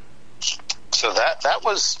so that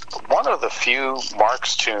was one of the few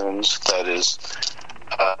Marx tunes that is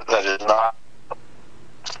not.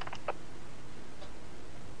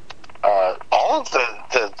 All of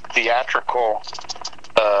the theatrical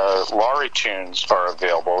Laurie tunes are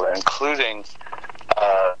available, including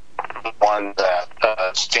one that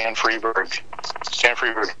Stan Freberg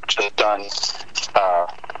just done.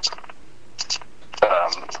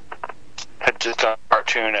 Had just done a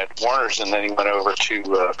cartoon at Warner's, and then he went over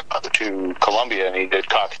to Columbia, and he did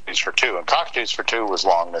Cockatoos for Two. And Cockatoos for Two was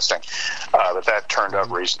long missing, but that turned up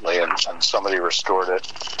recently, and somebody restored it,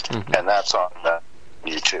 mm-hmm. and that's on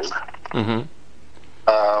YouTube. Mm-hmm.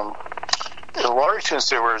 The Laurie tunes,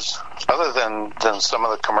 there was, other than some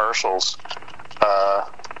of the commercials,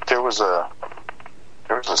 there was a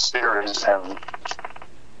series, and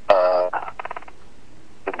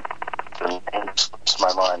the name slips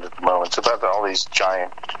my mind at the moment. It's about all these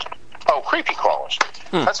giant creepy crawlers.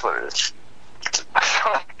 That's what it is.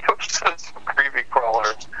 Some creepy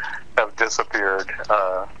crawlers have disappeared.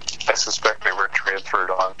 I suspect they were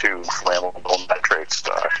transferred onto flammable nitrate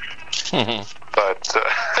stuff. Mm-hmm. But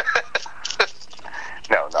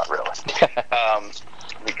no, not really.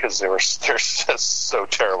 Because they're just so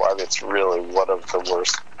terrible. I mean, it's really one of the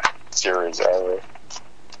worst series ever.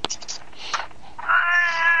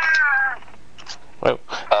 Well,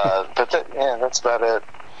 but that's about it.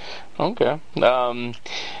 Okay.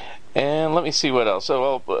 And let me see what else.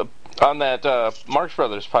 So, on that Marx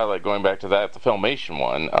Brothers pilot, going back to that, the Filmation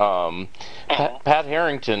one, Pat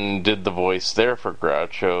Harrington did the voice there for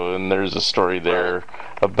Groucho, and there's a story there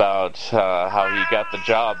about how he got the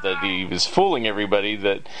job, that he was fooling everybody,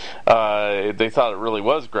 that they thought it really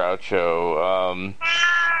was Groucho.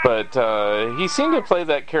 But he seemed to play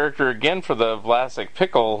that character again for the Vlasic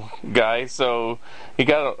Pickle guy, so he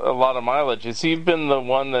got a lot of mileage. Has he been the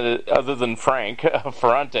one that, other than Frank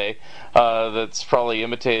Ferrante, that's probably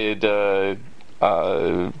imitated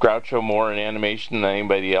Groucho more in animation than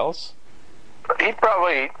anybody else? He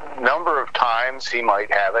probably, number of times he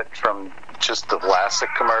might have it from just the Vlasic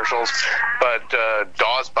commercials, but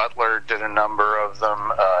Dawes Butler did a number of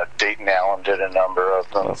them. Dayton Allen did a number of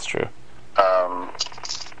them. That's true.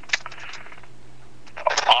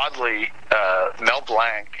 Oddly, Mel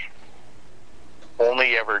Blanc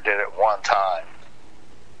only ever did it one time.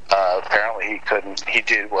 Apparently he couldn't. He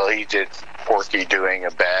did Porky doing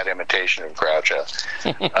a bad imitation of Groucho.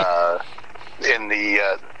 In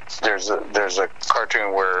the there's a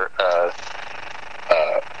cartoon where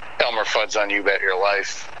Elmer Fudd's on You Bet Your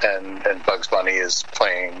Life, and Bugs Bunny is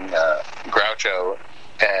playing Groucho,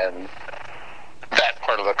 and that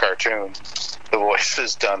part of the cartoon, the voice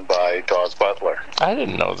is done by Dawes Butler. I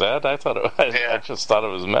didn't know that. I just thought it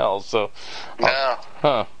was Mel. So, no.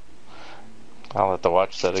 Huh. I'll have to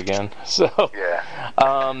watch that again. So, yeah.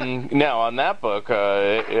 Now on that book,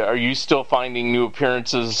 are you still finding new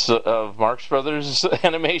appearances of Marx Brothers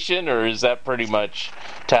animation, or is that pretty much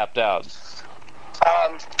tapped out?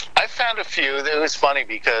 I found a few. It was funny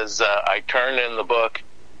because I turned in the book,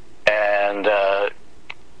 and I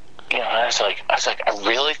was like, I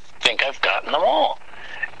really think I've gotten them all.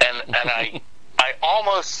 I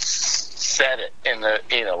almost said it in the,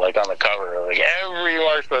 like on the cover, like every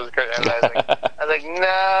Marx Brothers cartoon. And I was like,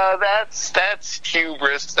 no, that's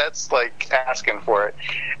hubris. That's like asking for it.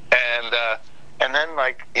 And then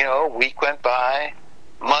a week went by,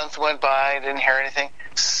 month went by, I didn't hear anything.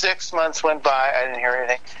 6 months went by, I didn't hear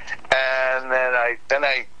anything. And then I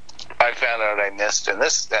found out I missed, and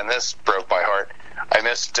this broke my heart. I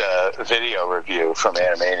missed a video review from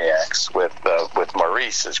Animaniacs with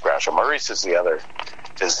Maurice as Groucho. Maurice is the other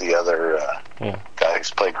guy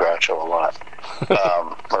who's played Groucho a lot.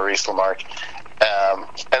 Maurice LaMarche. And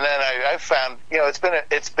then I found,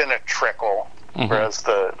 it's been a trickle, whereas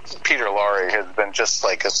the Peter Lorre has been just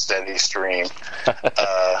like a steady stream.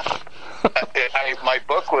 My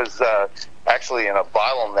book was actually in a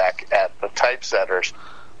bottleneck at the typesetters,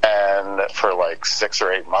 and for like 6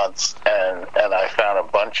 or 8 months, and I found a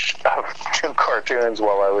bunch of new cartoons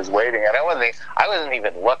while I was waiting, and I wasn't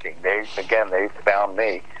even looking. They found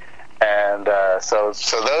me, and so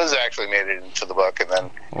those actually made it into the book, and then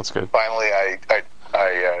that's good. Finally,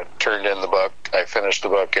 I turned in the book, I finished the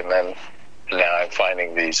book, and then now I'm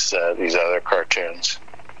finding these other cartoons.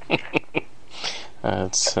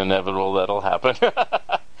 It's inevitable that'll happen.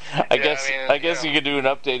 I guess you could do an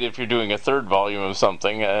update if you're doing a third volume of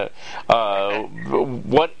something.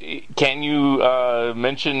 What can you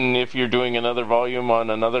mention if you're doing another volume on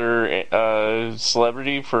another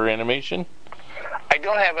celebrity for animation? I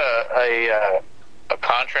don't have a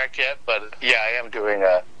contract yet, but yeah, I am doing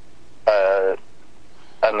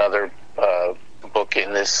another book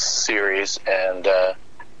in this series, and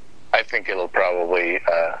I think it'll probably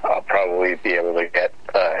I'll probably be able to get.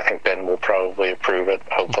 I think Ben will probably approve it,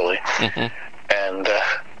 hopefully, and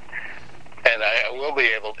I will be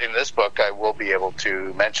able, in this book, I will be able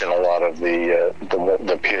to mention a lot of the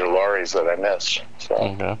Peter Lorres that I missed. So.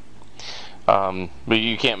 Okay, but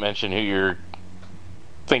you can't mention who you're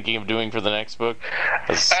thinking of doing for the next book? Yeah,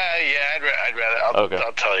 I'd rather.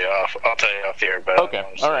 I'll tell you off. I'll tell you off the air. But okay,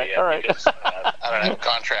 all right. Because, I don't have a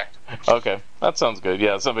contract. Okay, that sounds good.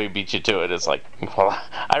 Yeah, somebody beat you to it. It's like, well,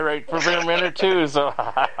 I write for Bear Minute too, so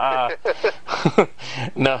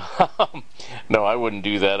no, I wouldn't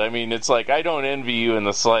do that. I mean, it's like I don't envy you in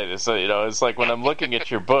the slightest. It's like when I'm looking at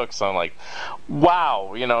your books, I'm like,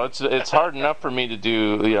 wow, it's hard enough for me to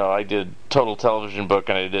do. I did Total Television book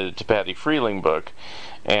and I did a Patty Freeling book.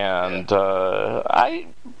 And I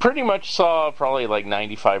pretty much saw probably like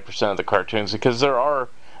 95% of the cartoons, because there are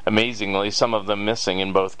amazingly some of them missing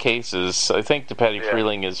in both cases. I think the Patty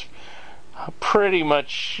Freeling is pretty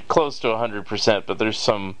much close to 100%, but there's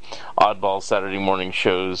some oddball Saturday morning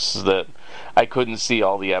shows that I couldn't see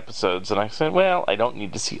all the episodes, and I said, well, I don't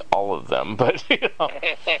need to see all of them, but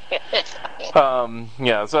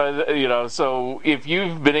so if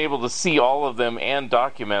you've been able to see all of them and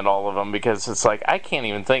document all of them, because it's like I can't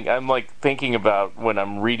even think. I'm like thinking about when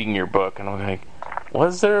I'm reading your book, and I'm like,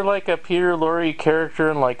 was there like a Peter Lorre character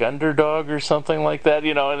in like Underdog or something like that?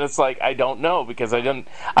 And it's like I don't know, because I'm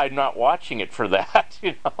not watching it for that.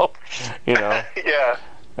 Yeah.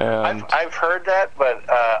 And I've heard that, but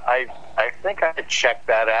I think I checked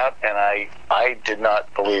that out, and I did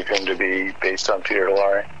not believe him to be based on Peter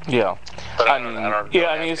Lorre. Yeah, but I don't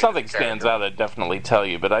if something stands out, I'd definitely tell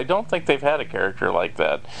you. But I don't think they've had a character like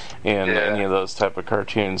that in any of those type of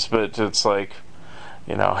cartoons. But it's like,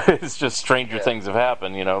 it's just stranger things have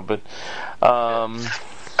happened. But I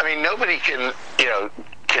mean, nobody can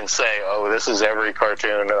say, oh, this is every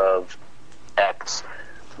cartoon of X.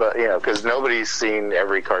 But because nobody's seen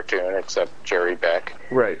every cartoon except Jerry Beck,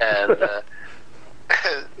 right? And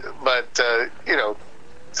but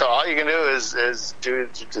so all you can do is do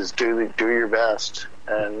your best,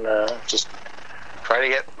 and just try to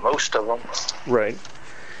get most of them. Right.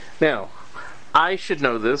 Now, I should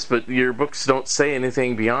know this, but your books don't say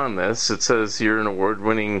anything beyond this. It says you're an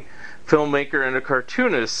award-winning filmmaker and a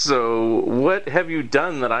cartoonist. So, what have you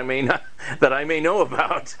done that I may know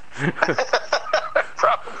about?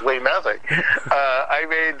 Probably nothing. I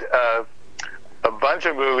made a bunch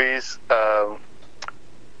of movies.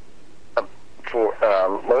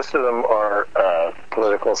 Most of them are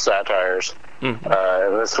political satires,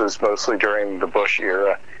 and this was mostly during the Bush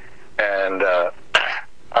era. And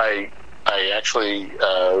I actually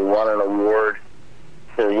won an award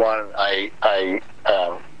for one. It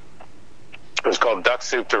was called Duck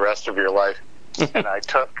Soup: The Rest of Your Life, and I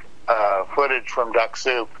took footage from Duck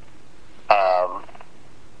Soup.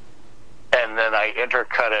 And then I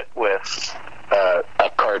intercut it with a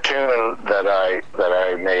cartoon that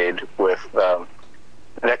I made with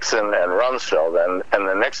Nixon and Rumsfeld, and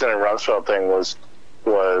the Nixon and Rumsfeld thing was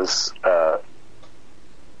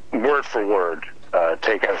word for word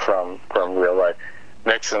taken from real life.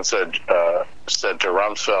 Nixon said to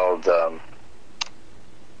Rumsfeld.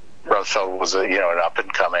 Rumsfeld was an up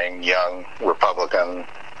and coming young Republican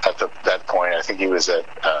at that point. I think he was at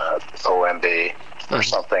OMB or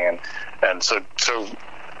something, and so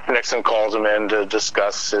Nixon calls him in to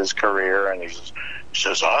discuss his career, and he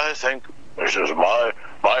says, I think,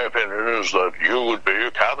 my opinion is that you would be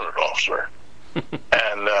a cabinet officer. and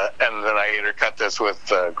then I intercut this with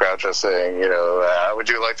Groucho saying, would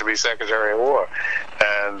you like to be Secretary of War?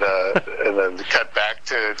 And then cut back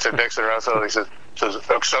to Nixon. And he says,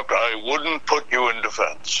 except I wouldn't put you in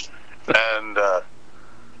defense. And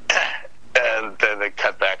then they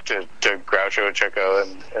cut back to Groucho and Chico,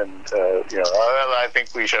 and I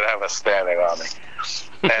think we should have a standing army.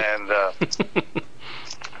 And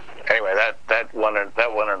anyway, that won an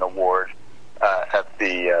award at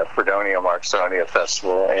the Fredonia Marksonia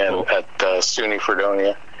Festival and at SUNY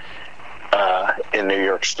Fredonia in New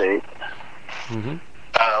York State. Mm-hmm.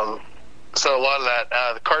 So a lot of that,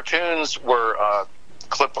 the cartoons were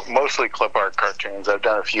mostly clip art cartoons. I've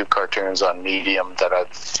done a few cartoons on Medium that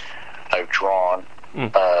I've drawn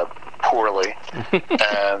poorly,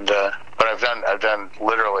 and but I've done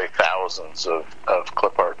literally thousands of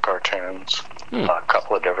clip art cartoons on a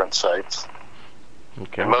couple of different sites.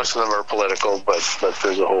 Okay. Most of them are political, but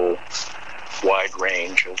there's a whole wide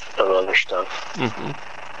range of other stuff. Mm-hmm.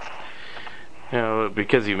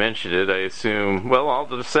 Because you mentioned it, I assume. Well, I'll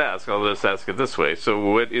just ask it this way. So,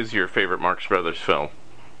 what is your favorite Marx Brothers film?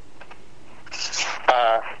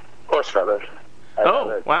 Horse Feathers.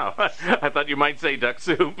 Wow! I thought you might say Duck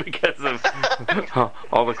Soup because of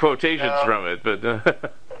all the quotations from it, but no,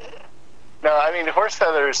 I mean Horse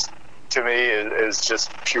Feathers to me is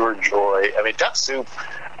just pure joy. I mean Duck Soup.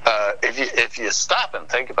 If you stop and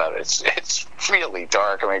think about it, it's really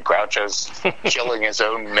dark. I mean, Groucho's killing his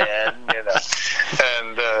own men, and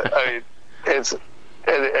it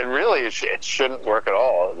shouldn't work at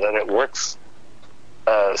all. That it works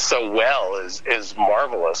so well is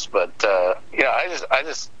marvelous. But I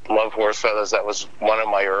just love Horse Feathers. That was one of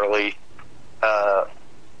my early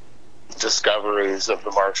discoveries of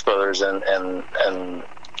the Marx Brothers, and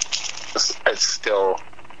it's still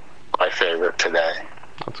my favorite today.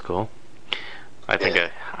 That's cool. I think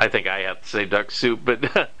I have to say Duck Soup,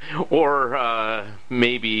 but or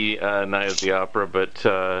maybe Night at the Opera, but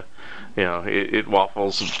it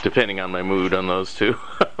waffles depending on my mood on those two.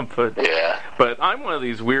 But I'm one of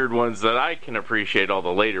these weird ones that I can appreciate all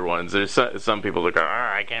the later ones. There's some people that go,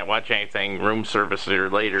 I can't watch anything room service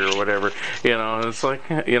or later or whatever. It's like,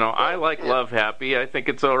 I like Love Happy. I think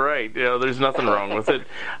it's all right. There's nothing wrong with it.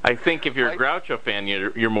 I think if you're a Groucho fan,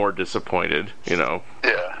 you're more disappointed. Yeah.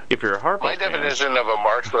 If you're a Harpo fan. My definition of a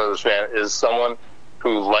Marx Brothers fan is someone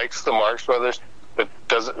who likes the Marx Brothers but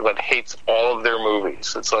hates all of their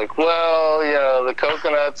movies. It's like, the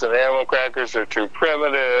Coconuts and Animal Crackers are too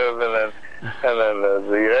primitive, and then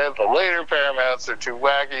the later Paramounts are too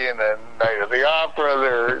wacky, and then Night of the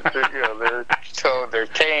Opera they're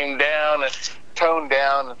tamed down and toned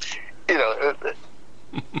down.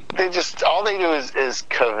 They just all they do is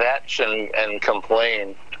kvetch and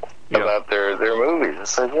complain about their movies.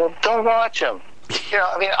 It's like, well, don't watch them.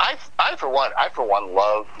 I for one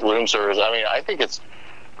love room service. I mean, I think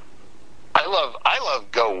I love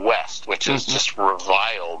Go West, which is just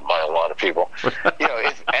reviled by a lot of people.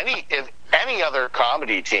 If any other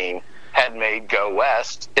comedy team had made Go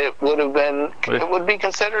West, it would be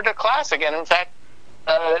considered a classic. And in fact,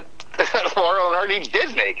 Laurel and Hardy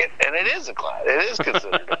did make it, and it is a classic. It is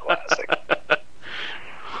considered a classic.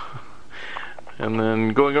 And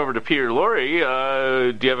then going over to Peter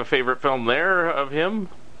Lorre, do you have a favorite film there of him?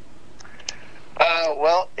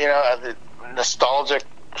 The nostalgic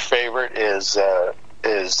favorite is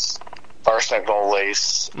Arsenic No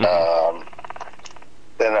Lace. Mm-hmm.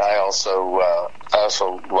 Then I also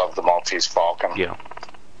love The Maltese Falcon. Yeah.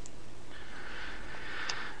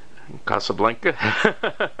 Casablanca.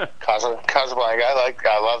 Casablanca.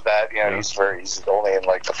 I love that. He's only in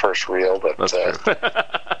like the first reel, but that's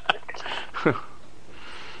true.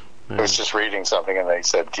 I was just reading something, and they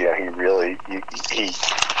said, he really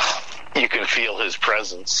you can feel his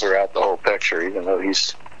presence throughout the whole picture, even though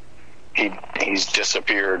he's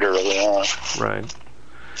disappeared early on. Right.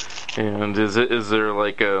 And is there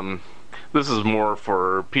like this is more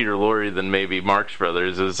for Peter Lorre than maybe Marx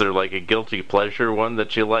Brothers. Is there like a guilty pleasure one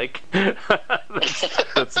that you like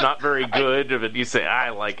that's not very good, but you say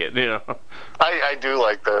I like it? I do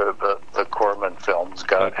like the Corman films.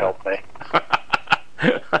 God help me.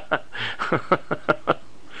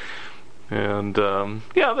 And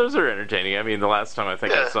yeah, those are entertaining. I mean, the last time I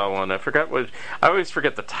think I saw one, I always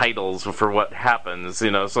forget the titles for what happens,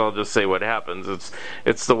 so I'll just say what happens.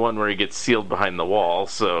 It's the one where he gets sealed behind the wall,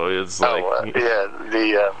 so it's like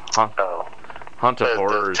Haunt of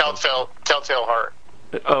Horrors. Telltale Heart.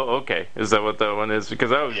 Oh, okay. Is that what that one is?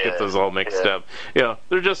 Because I always get those all mixed up.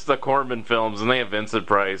 They're just the Corman films, and they have Vincent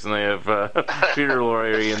Price, and they have Peter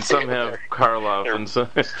Lorre, and some have Karloff, and some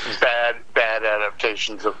bad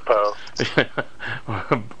adaptations of Poe,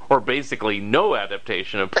 or basically no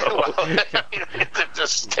adaptation of Poe. Well,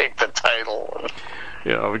 just take the title.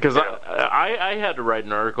 Because I had to write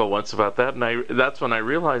an article once about that, and that's when I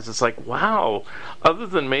realized it's like, wow, other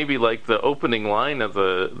than maybe like the opening line of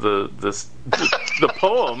the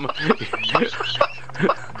poem,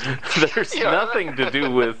 there's nothing to do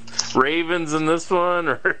with ravens in this one,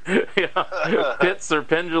 or pits or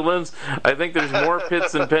pendulums. I think there's more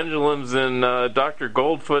pits and pendulums in Dr.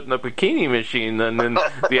 Goldfoot and the Bikini Machine than in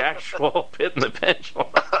the actual pit and the pendulum.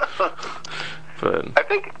 But I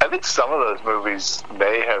think some of those movies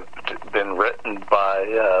may have been written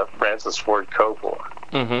by Francis Ford Coppola.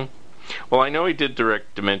 Mm-hmm. Well, I know he did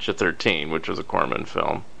direct Dementia 13, which was a Corman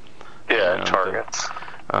film. Yeah, and Targets.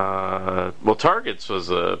 Targets was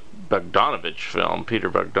a Bogdanovich film, Peter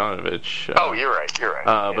Bogdanovich. You're right.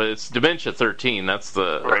 But it's Dementia 13. That's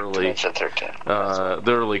the early Dementia 13. The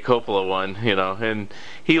early Coppola one, and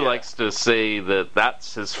he likes to say that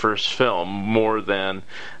that's his first film more than.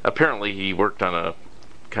 Apparently, he worked on a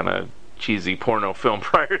kind of cheesy porno film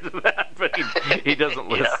prior to that, but he doesn't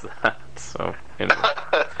list that. So anyway,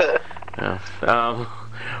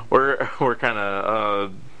 we're kind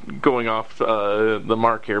of going off the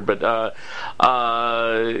mark here, but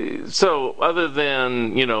so other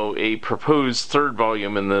than a proposed third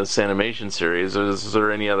volume in this animation series, is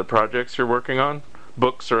there any other projects you're working on,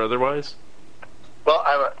 books or otherwise? Well,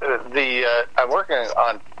 I'm working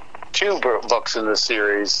on two books in the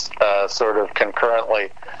series, sort of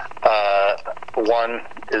concurrently. One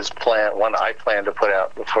I plan to put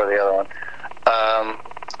out before the other one,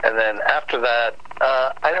 and then after that,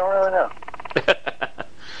 I don't really know.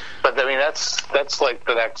 But I mean, that's like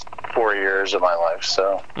the next 4 years of my life.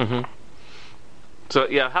 So. Mm-hmm. So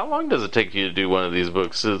yeah, how long does it take you to do one of these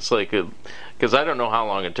books? It's like because I don't know how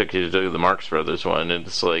long it took you to do the Marx Brothers one. And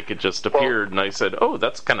it's like it just appeared, and I said, "Oh,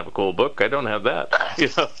 that's kind of a cool book. I don't have that."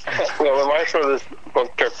 Well, the Marx Brothers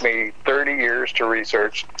book took me 30 years to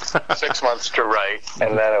research, 6 months to write,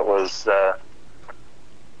 and then it was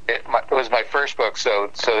it was my first book. So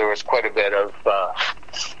there was quite a bit of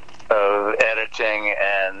editing,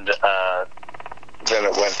 and then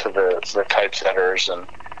it went to the typesetters, and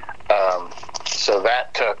so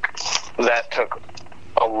that took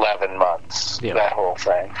 11 months. Yeah. That whole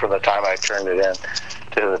thing, from the time I turned it in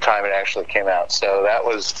to the time it actually came out. So that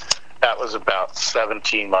was about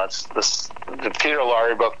 17 months. The Peter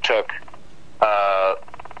Lorre book took a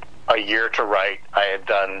year to write. I had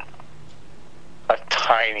done a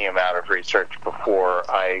tiny amount of research before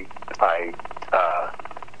I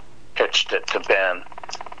pitched it to Ben.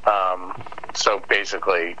 So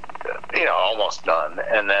basicly, almost done.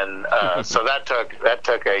 And then, so that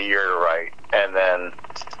took a year to write, and then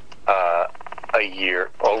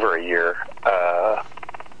over a year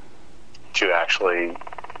to actually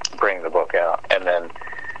bring the book out, and then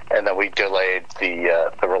we delayed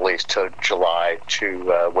the release till July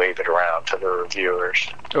to wave it around to the reviewers.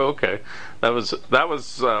 Oh, okay. That was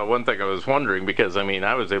one thing I was wondering, because I mean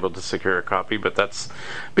I was able to secure a copy, but that's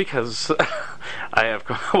because I have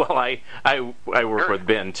I work with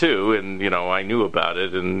Ben too, and I knew about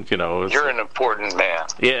it, and you're an important man.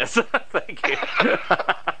 Yes, thank you.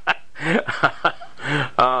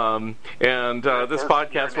 This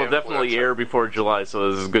podcast will definitely air before July,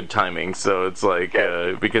 so this is good timing. So it's like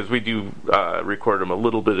because we do record them a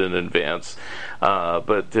little bit in advance,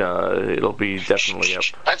 but it'll be definitely up.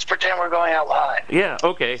 Let's pretend we're going out live. Yeah.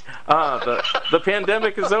 Okay. The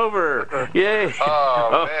pandemic is over. Yay!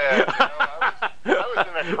 Oh man, I was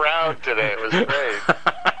in a crowd today. It was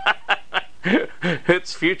great.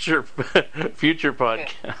 It's future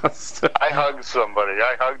podcast. I hugged somebody.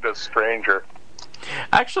 I hugged a stranger.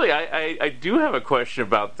 Actually, I do have a question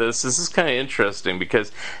about this. This is kind of interesting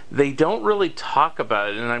because they don't really talk about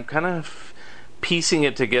it, and I'm kind of piecing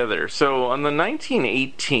it together. So on the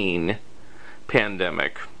 1918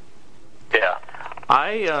 pandemic,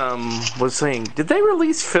 I was saying, did they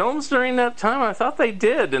release films during that time? I thought they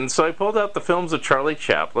did, and so I pulled out the films of Charlie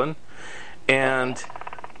Chaplin, and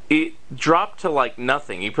it dropped to like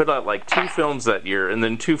nothing. He put out like 2 films that year, and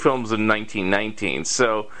then 2 films in 1919.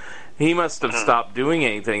 So he must have stopped doing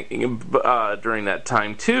anything during that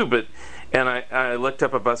time too. But And I looked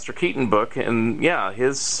up a Buster Keaton book, and yeah,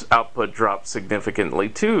 his output dropped significantly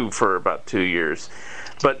too for about 2 years.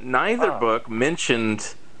 But neither book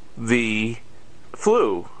mentioned the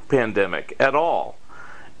flu pandemic at all.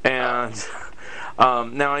 And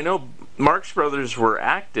now I know Marx Brothers were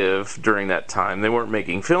active during that time. They weren't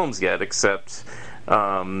making films yet, except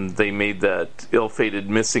they made that ill-fated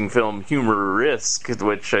missing film Humor-esque,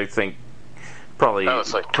 which I think probably... That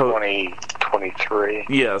was like 2023.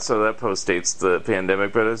 Yeah, so that postdates the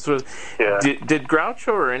pandemic. But did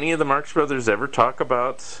Groucho or any of the Marx Brothers ever talk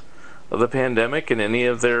about the pandemic in any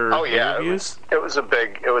of their interviews? It was a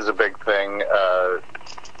big thing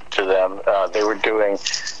to them. They were doing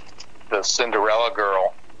the Cinderella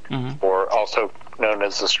Girl, or also known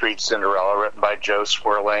as the Street Cinderella, written by Joe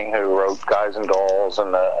Swerling, who wrote Guys and Dolls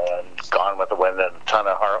and Gone with the Wind and a ton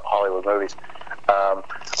of Hollywood movies.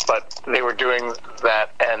 But they were doing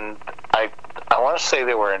that, and I want to say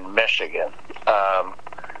they were in Michigan.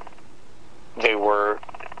 They were,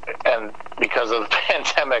 and because of the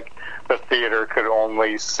pandemic, the theater could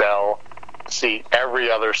only sell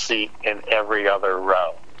every other seat in every other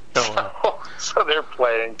row. Oh, wow. So they're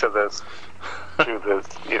playing to this,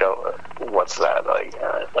 what's that,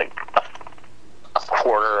 like a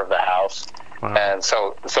quarter of the house. Wow. And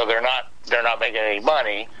so they're not making any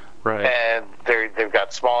money. Right. And they've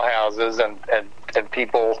got small houses, and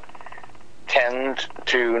people tend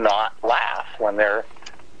to not laugh when they're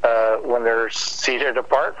seated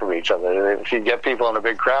apart from each other. If you get people in a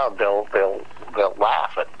big crowd, they'll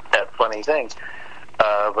laugh at funny things,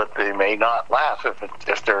 but they may not laugh if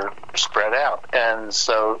they're spread out. And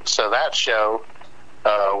so that show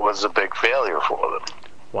was a big failure for them.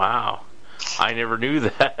 Wow. I never knew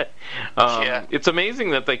that. It's amazing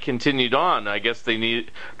that they continued on. I guess they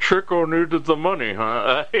Trico needed the money,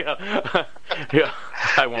 huh? Yeah.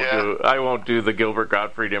 I won't do the Gilbert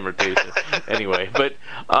Gottfried imitation anyway. But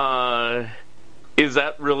is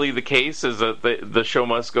that really the case? Is that the show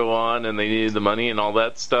must go on, and they needed the money and all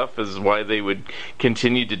that stuff? Is why they would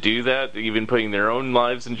continue to do that, even putting their own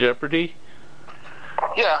lives in jeopardy?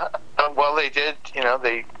 Yeah, well, they did.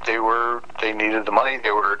 They needed the money. They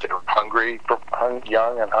were hungry,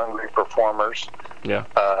 young and hungry performers. Yeah.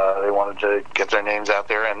 They wanted to get their names out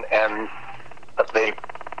there, and they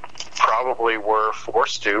probably were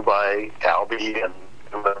forced to by Albee and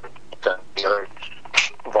the other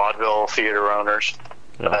vaudeville theater owners.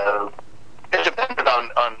 Yeah. It depended on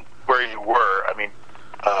where you were. I mean,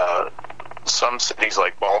 some cities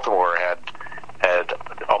like Baltimore had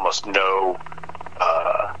almost no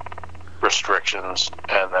restrictions,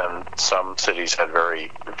 and then some cities had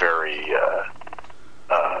very, very,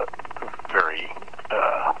 very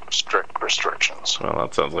strict restrictions. Well,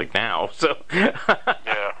 that sounds like now. So,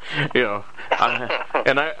 Yeah.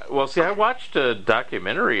 I watched a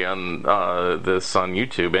documentary on this on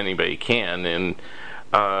YouTube. Anybody can, and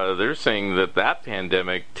they're saying that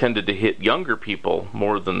pandemic tended to hit younger people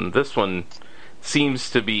more than this one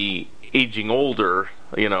seems to be aging older.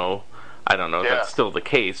 I don't know if that's still the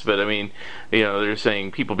case, but I mean, they're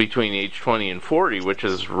saying people between age 20 and 40, which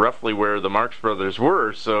is roughly where the Marx Brothers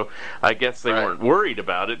were, so I guess they weren't worried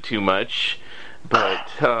about it too much. But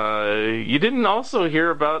you didn't also hear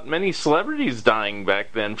about many celebrities dying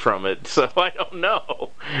back then from it, so I don't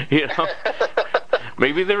know.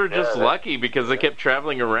 Maybe they were just lucky because they kept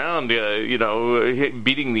traveling around,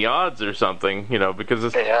 beating the odds or something, because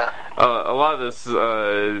a lot of this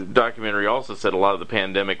documentary also said a lot of the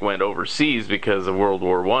pandemic went overseas because of World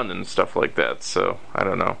War I and stuff like that, so I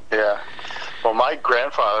don't know. Yeah. Well, my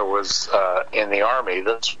grandfather was in the Army.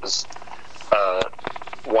 This was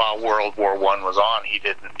while World War I was on.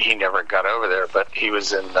 He never got over there, but he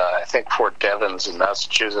was in, I think, Fort Devens in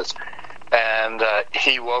Massachusetts. And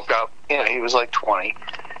he woke up, he was like 20.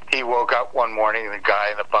 He woke up one morning and the guy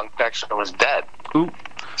in the bunk next to him was dead. Ooh.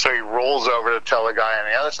 So he rolls over to tell the guy on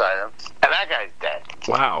the other side of him, and that guy's dead.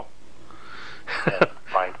 Wow.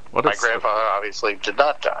 My grandfather obviously did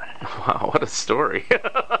not die. Wow, what a story.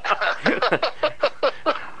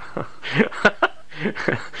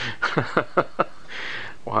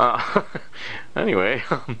 Wow. Anyway,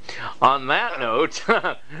 on that note,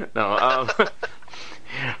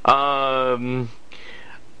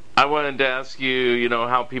 I wanted to ask you,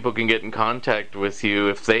 how people can get in contact with you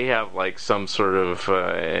if they have like some sort of,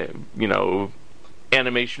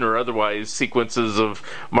 animation or otherwise sequences of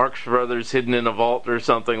Marx Brothers hidden in a vault or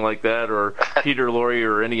something like that, or Peter Lorre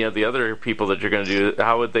or any of the other people that you're going to do.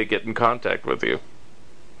 How would they get in contact with you?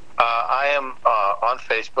 I am on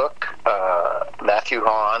Facebook, Matthew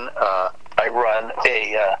Hahn. I run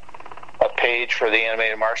a page for the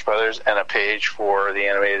animated Marx Brothers and a page for the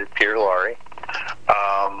animated Peter Lorre.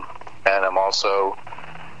 and I'm also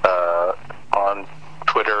on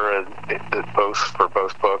Twitter both for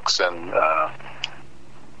both books, and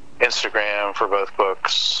Instagram for both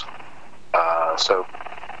books. So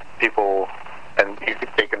people, and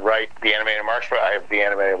they can write the Animated Marx Brothers. I have the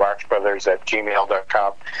Animated Marx Brothers at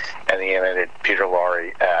gmail.com and the Animated Peter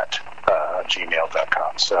Lorre at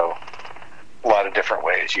gmail.com. So a lot of different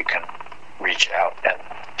ways you can reach out and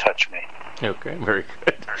touch me. Okay, very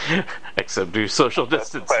good. Except do social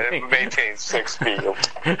distancing. But it maintains 6 feet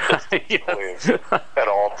at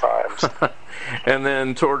all times. And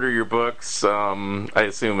then to order your books, I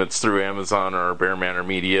assume it's through Amazon or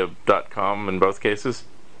bearmanormedia.com in both cases?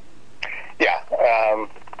 Yeah.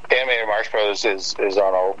 Animated Marx Brothers is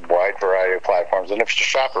on a wide variety of platforms. And if you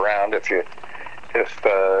shop around, if you're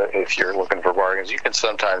looking for bargains, you can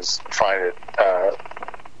sometimes find it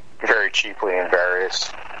very cheaply in various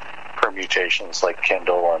permutations like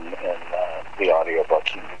Kindle and the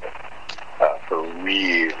audiobook you can get for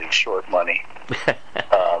really short money.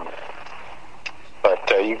 But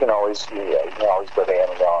you can always go to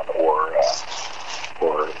Amazon or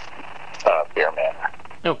Bear Manor.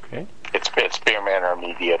 Okay. It's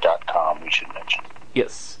bearmanormedia.com, we should mention.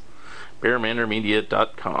 Yes.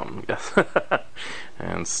 bearmanormedia.com. Yes.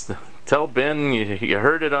 And tell Ben you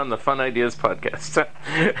heard it on the Fun Ideas podcast.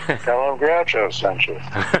 Tell him Groucho sent you.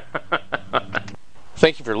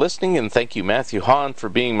 Thank you for listening, and thank you, Matthew Hahn, for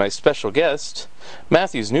being my special guest.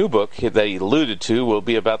 Matthew's new book that he alluded to will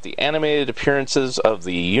be about the animated appearances of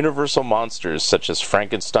the universal monsters such as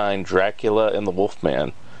Frankenstein, Dracula, and the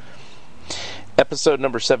Wolfman. Episode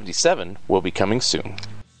number 77 will be coming soon.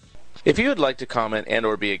 If you would like to comment and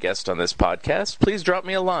or be a guest on this podcast, please drop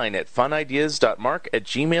me a line at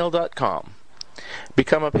funideas.mark@gmail.com.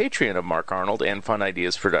 Become a patron of Mark Arnold and Fun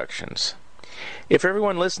Ideas Productions. If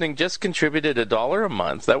everyone listening just contributed $1 a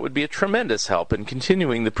month, that would be a tremendous help in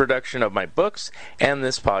continuing the production of my books and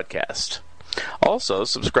this podcast. Also,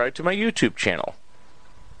 subscribe to my YouTube channel.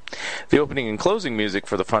 The opening and closing music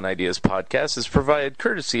for the Fun Ideas podcast is provided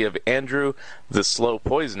courtesy of Andrew the Slow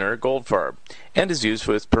Poisoner Goldfarb and is used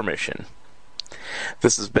with permission.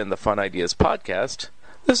 This has been the Fun Ideas podcast.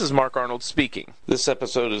 This is Mark Arnold speaking. This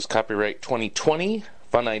episode is copyright 2020,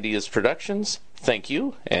 Fun Ideas Productions. Thank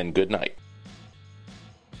you, and good night.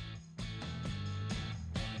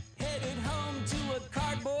 Headed home to a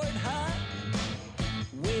cardboard hut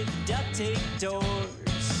with duct tape doors.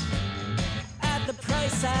 At the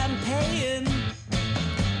price I'm paying,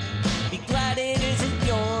 be glad it isn't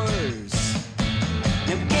yours.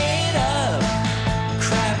 Now get up,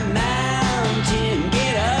 Crab Mountain,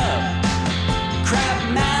 get up.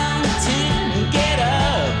 Crab Mountain, get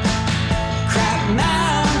up. Crab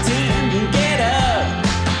Mountain, get up.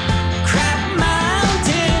 Crab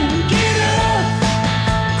Mountain, get up.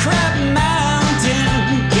 Crab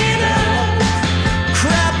Mountain, get up.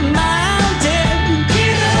 Crab Mountain,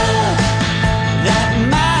 get up. That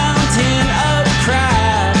mountain of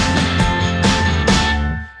crab.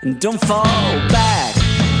 And don't fall back.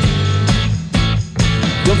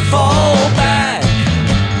 Don't fall back.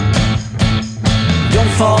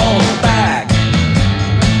 Don't fall back.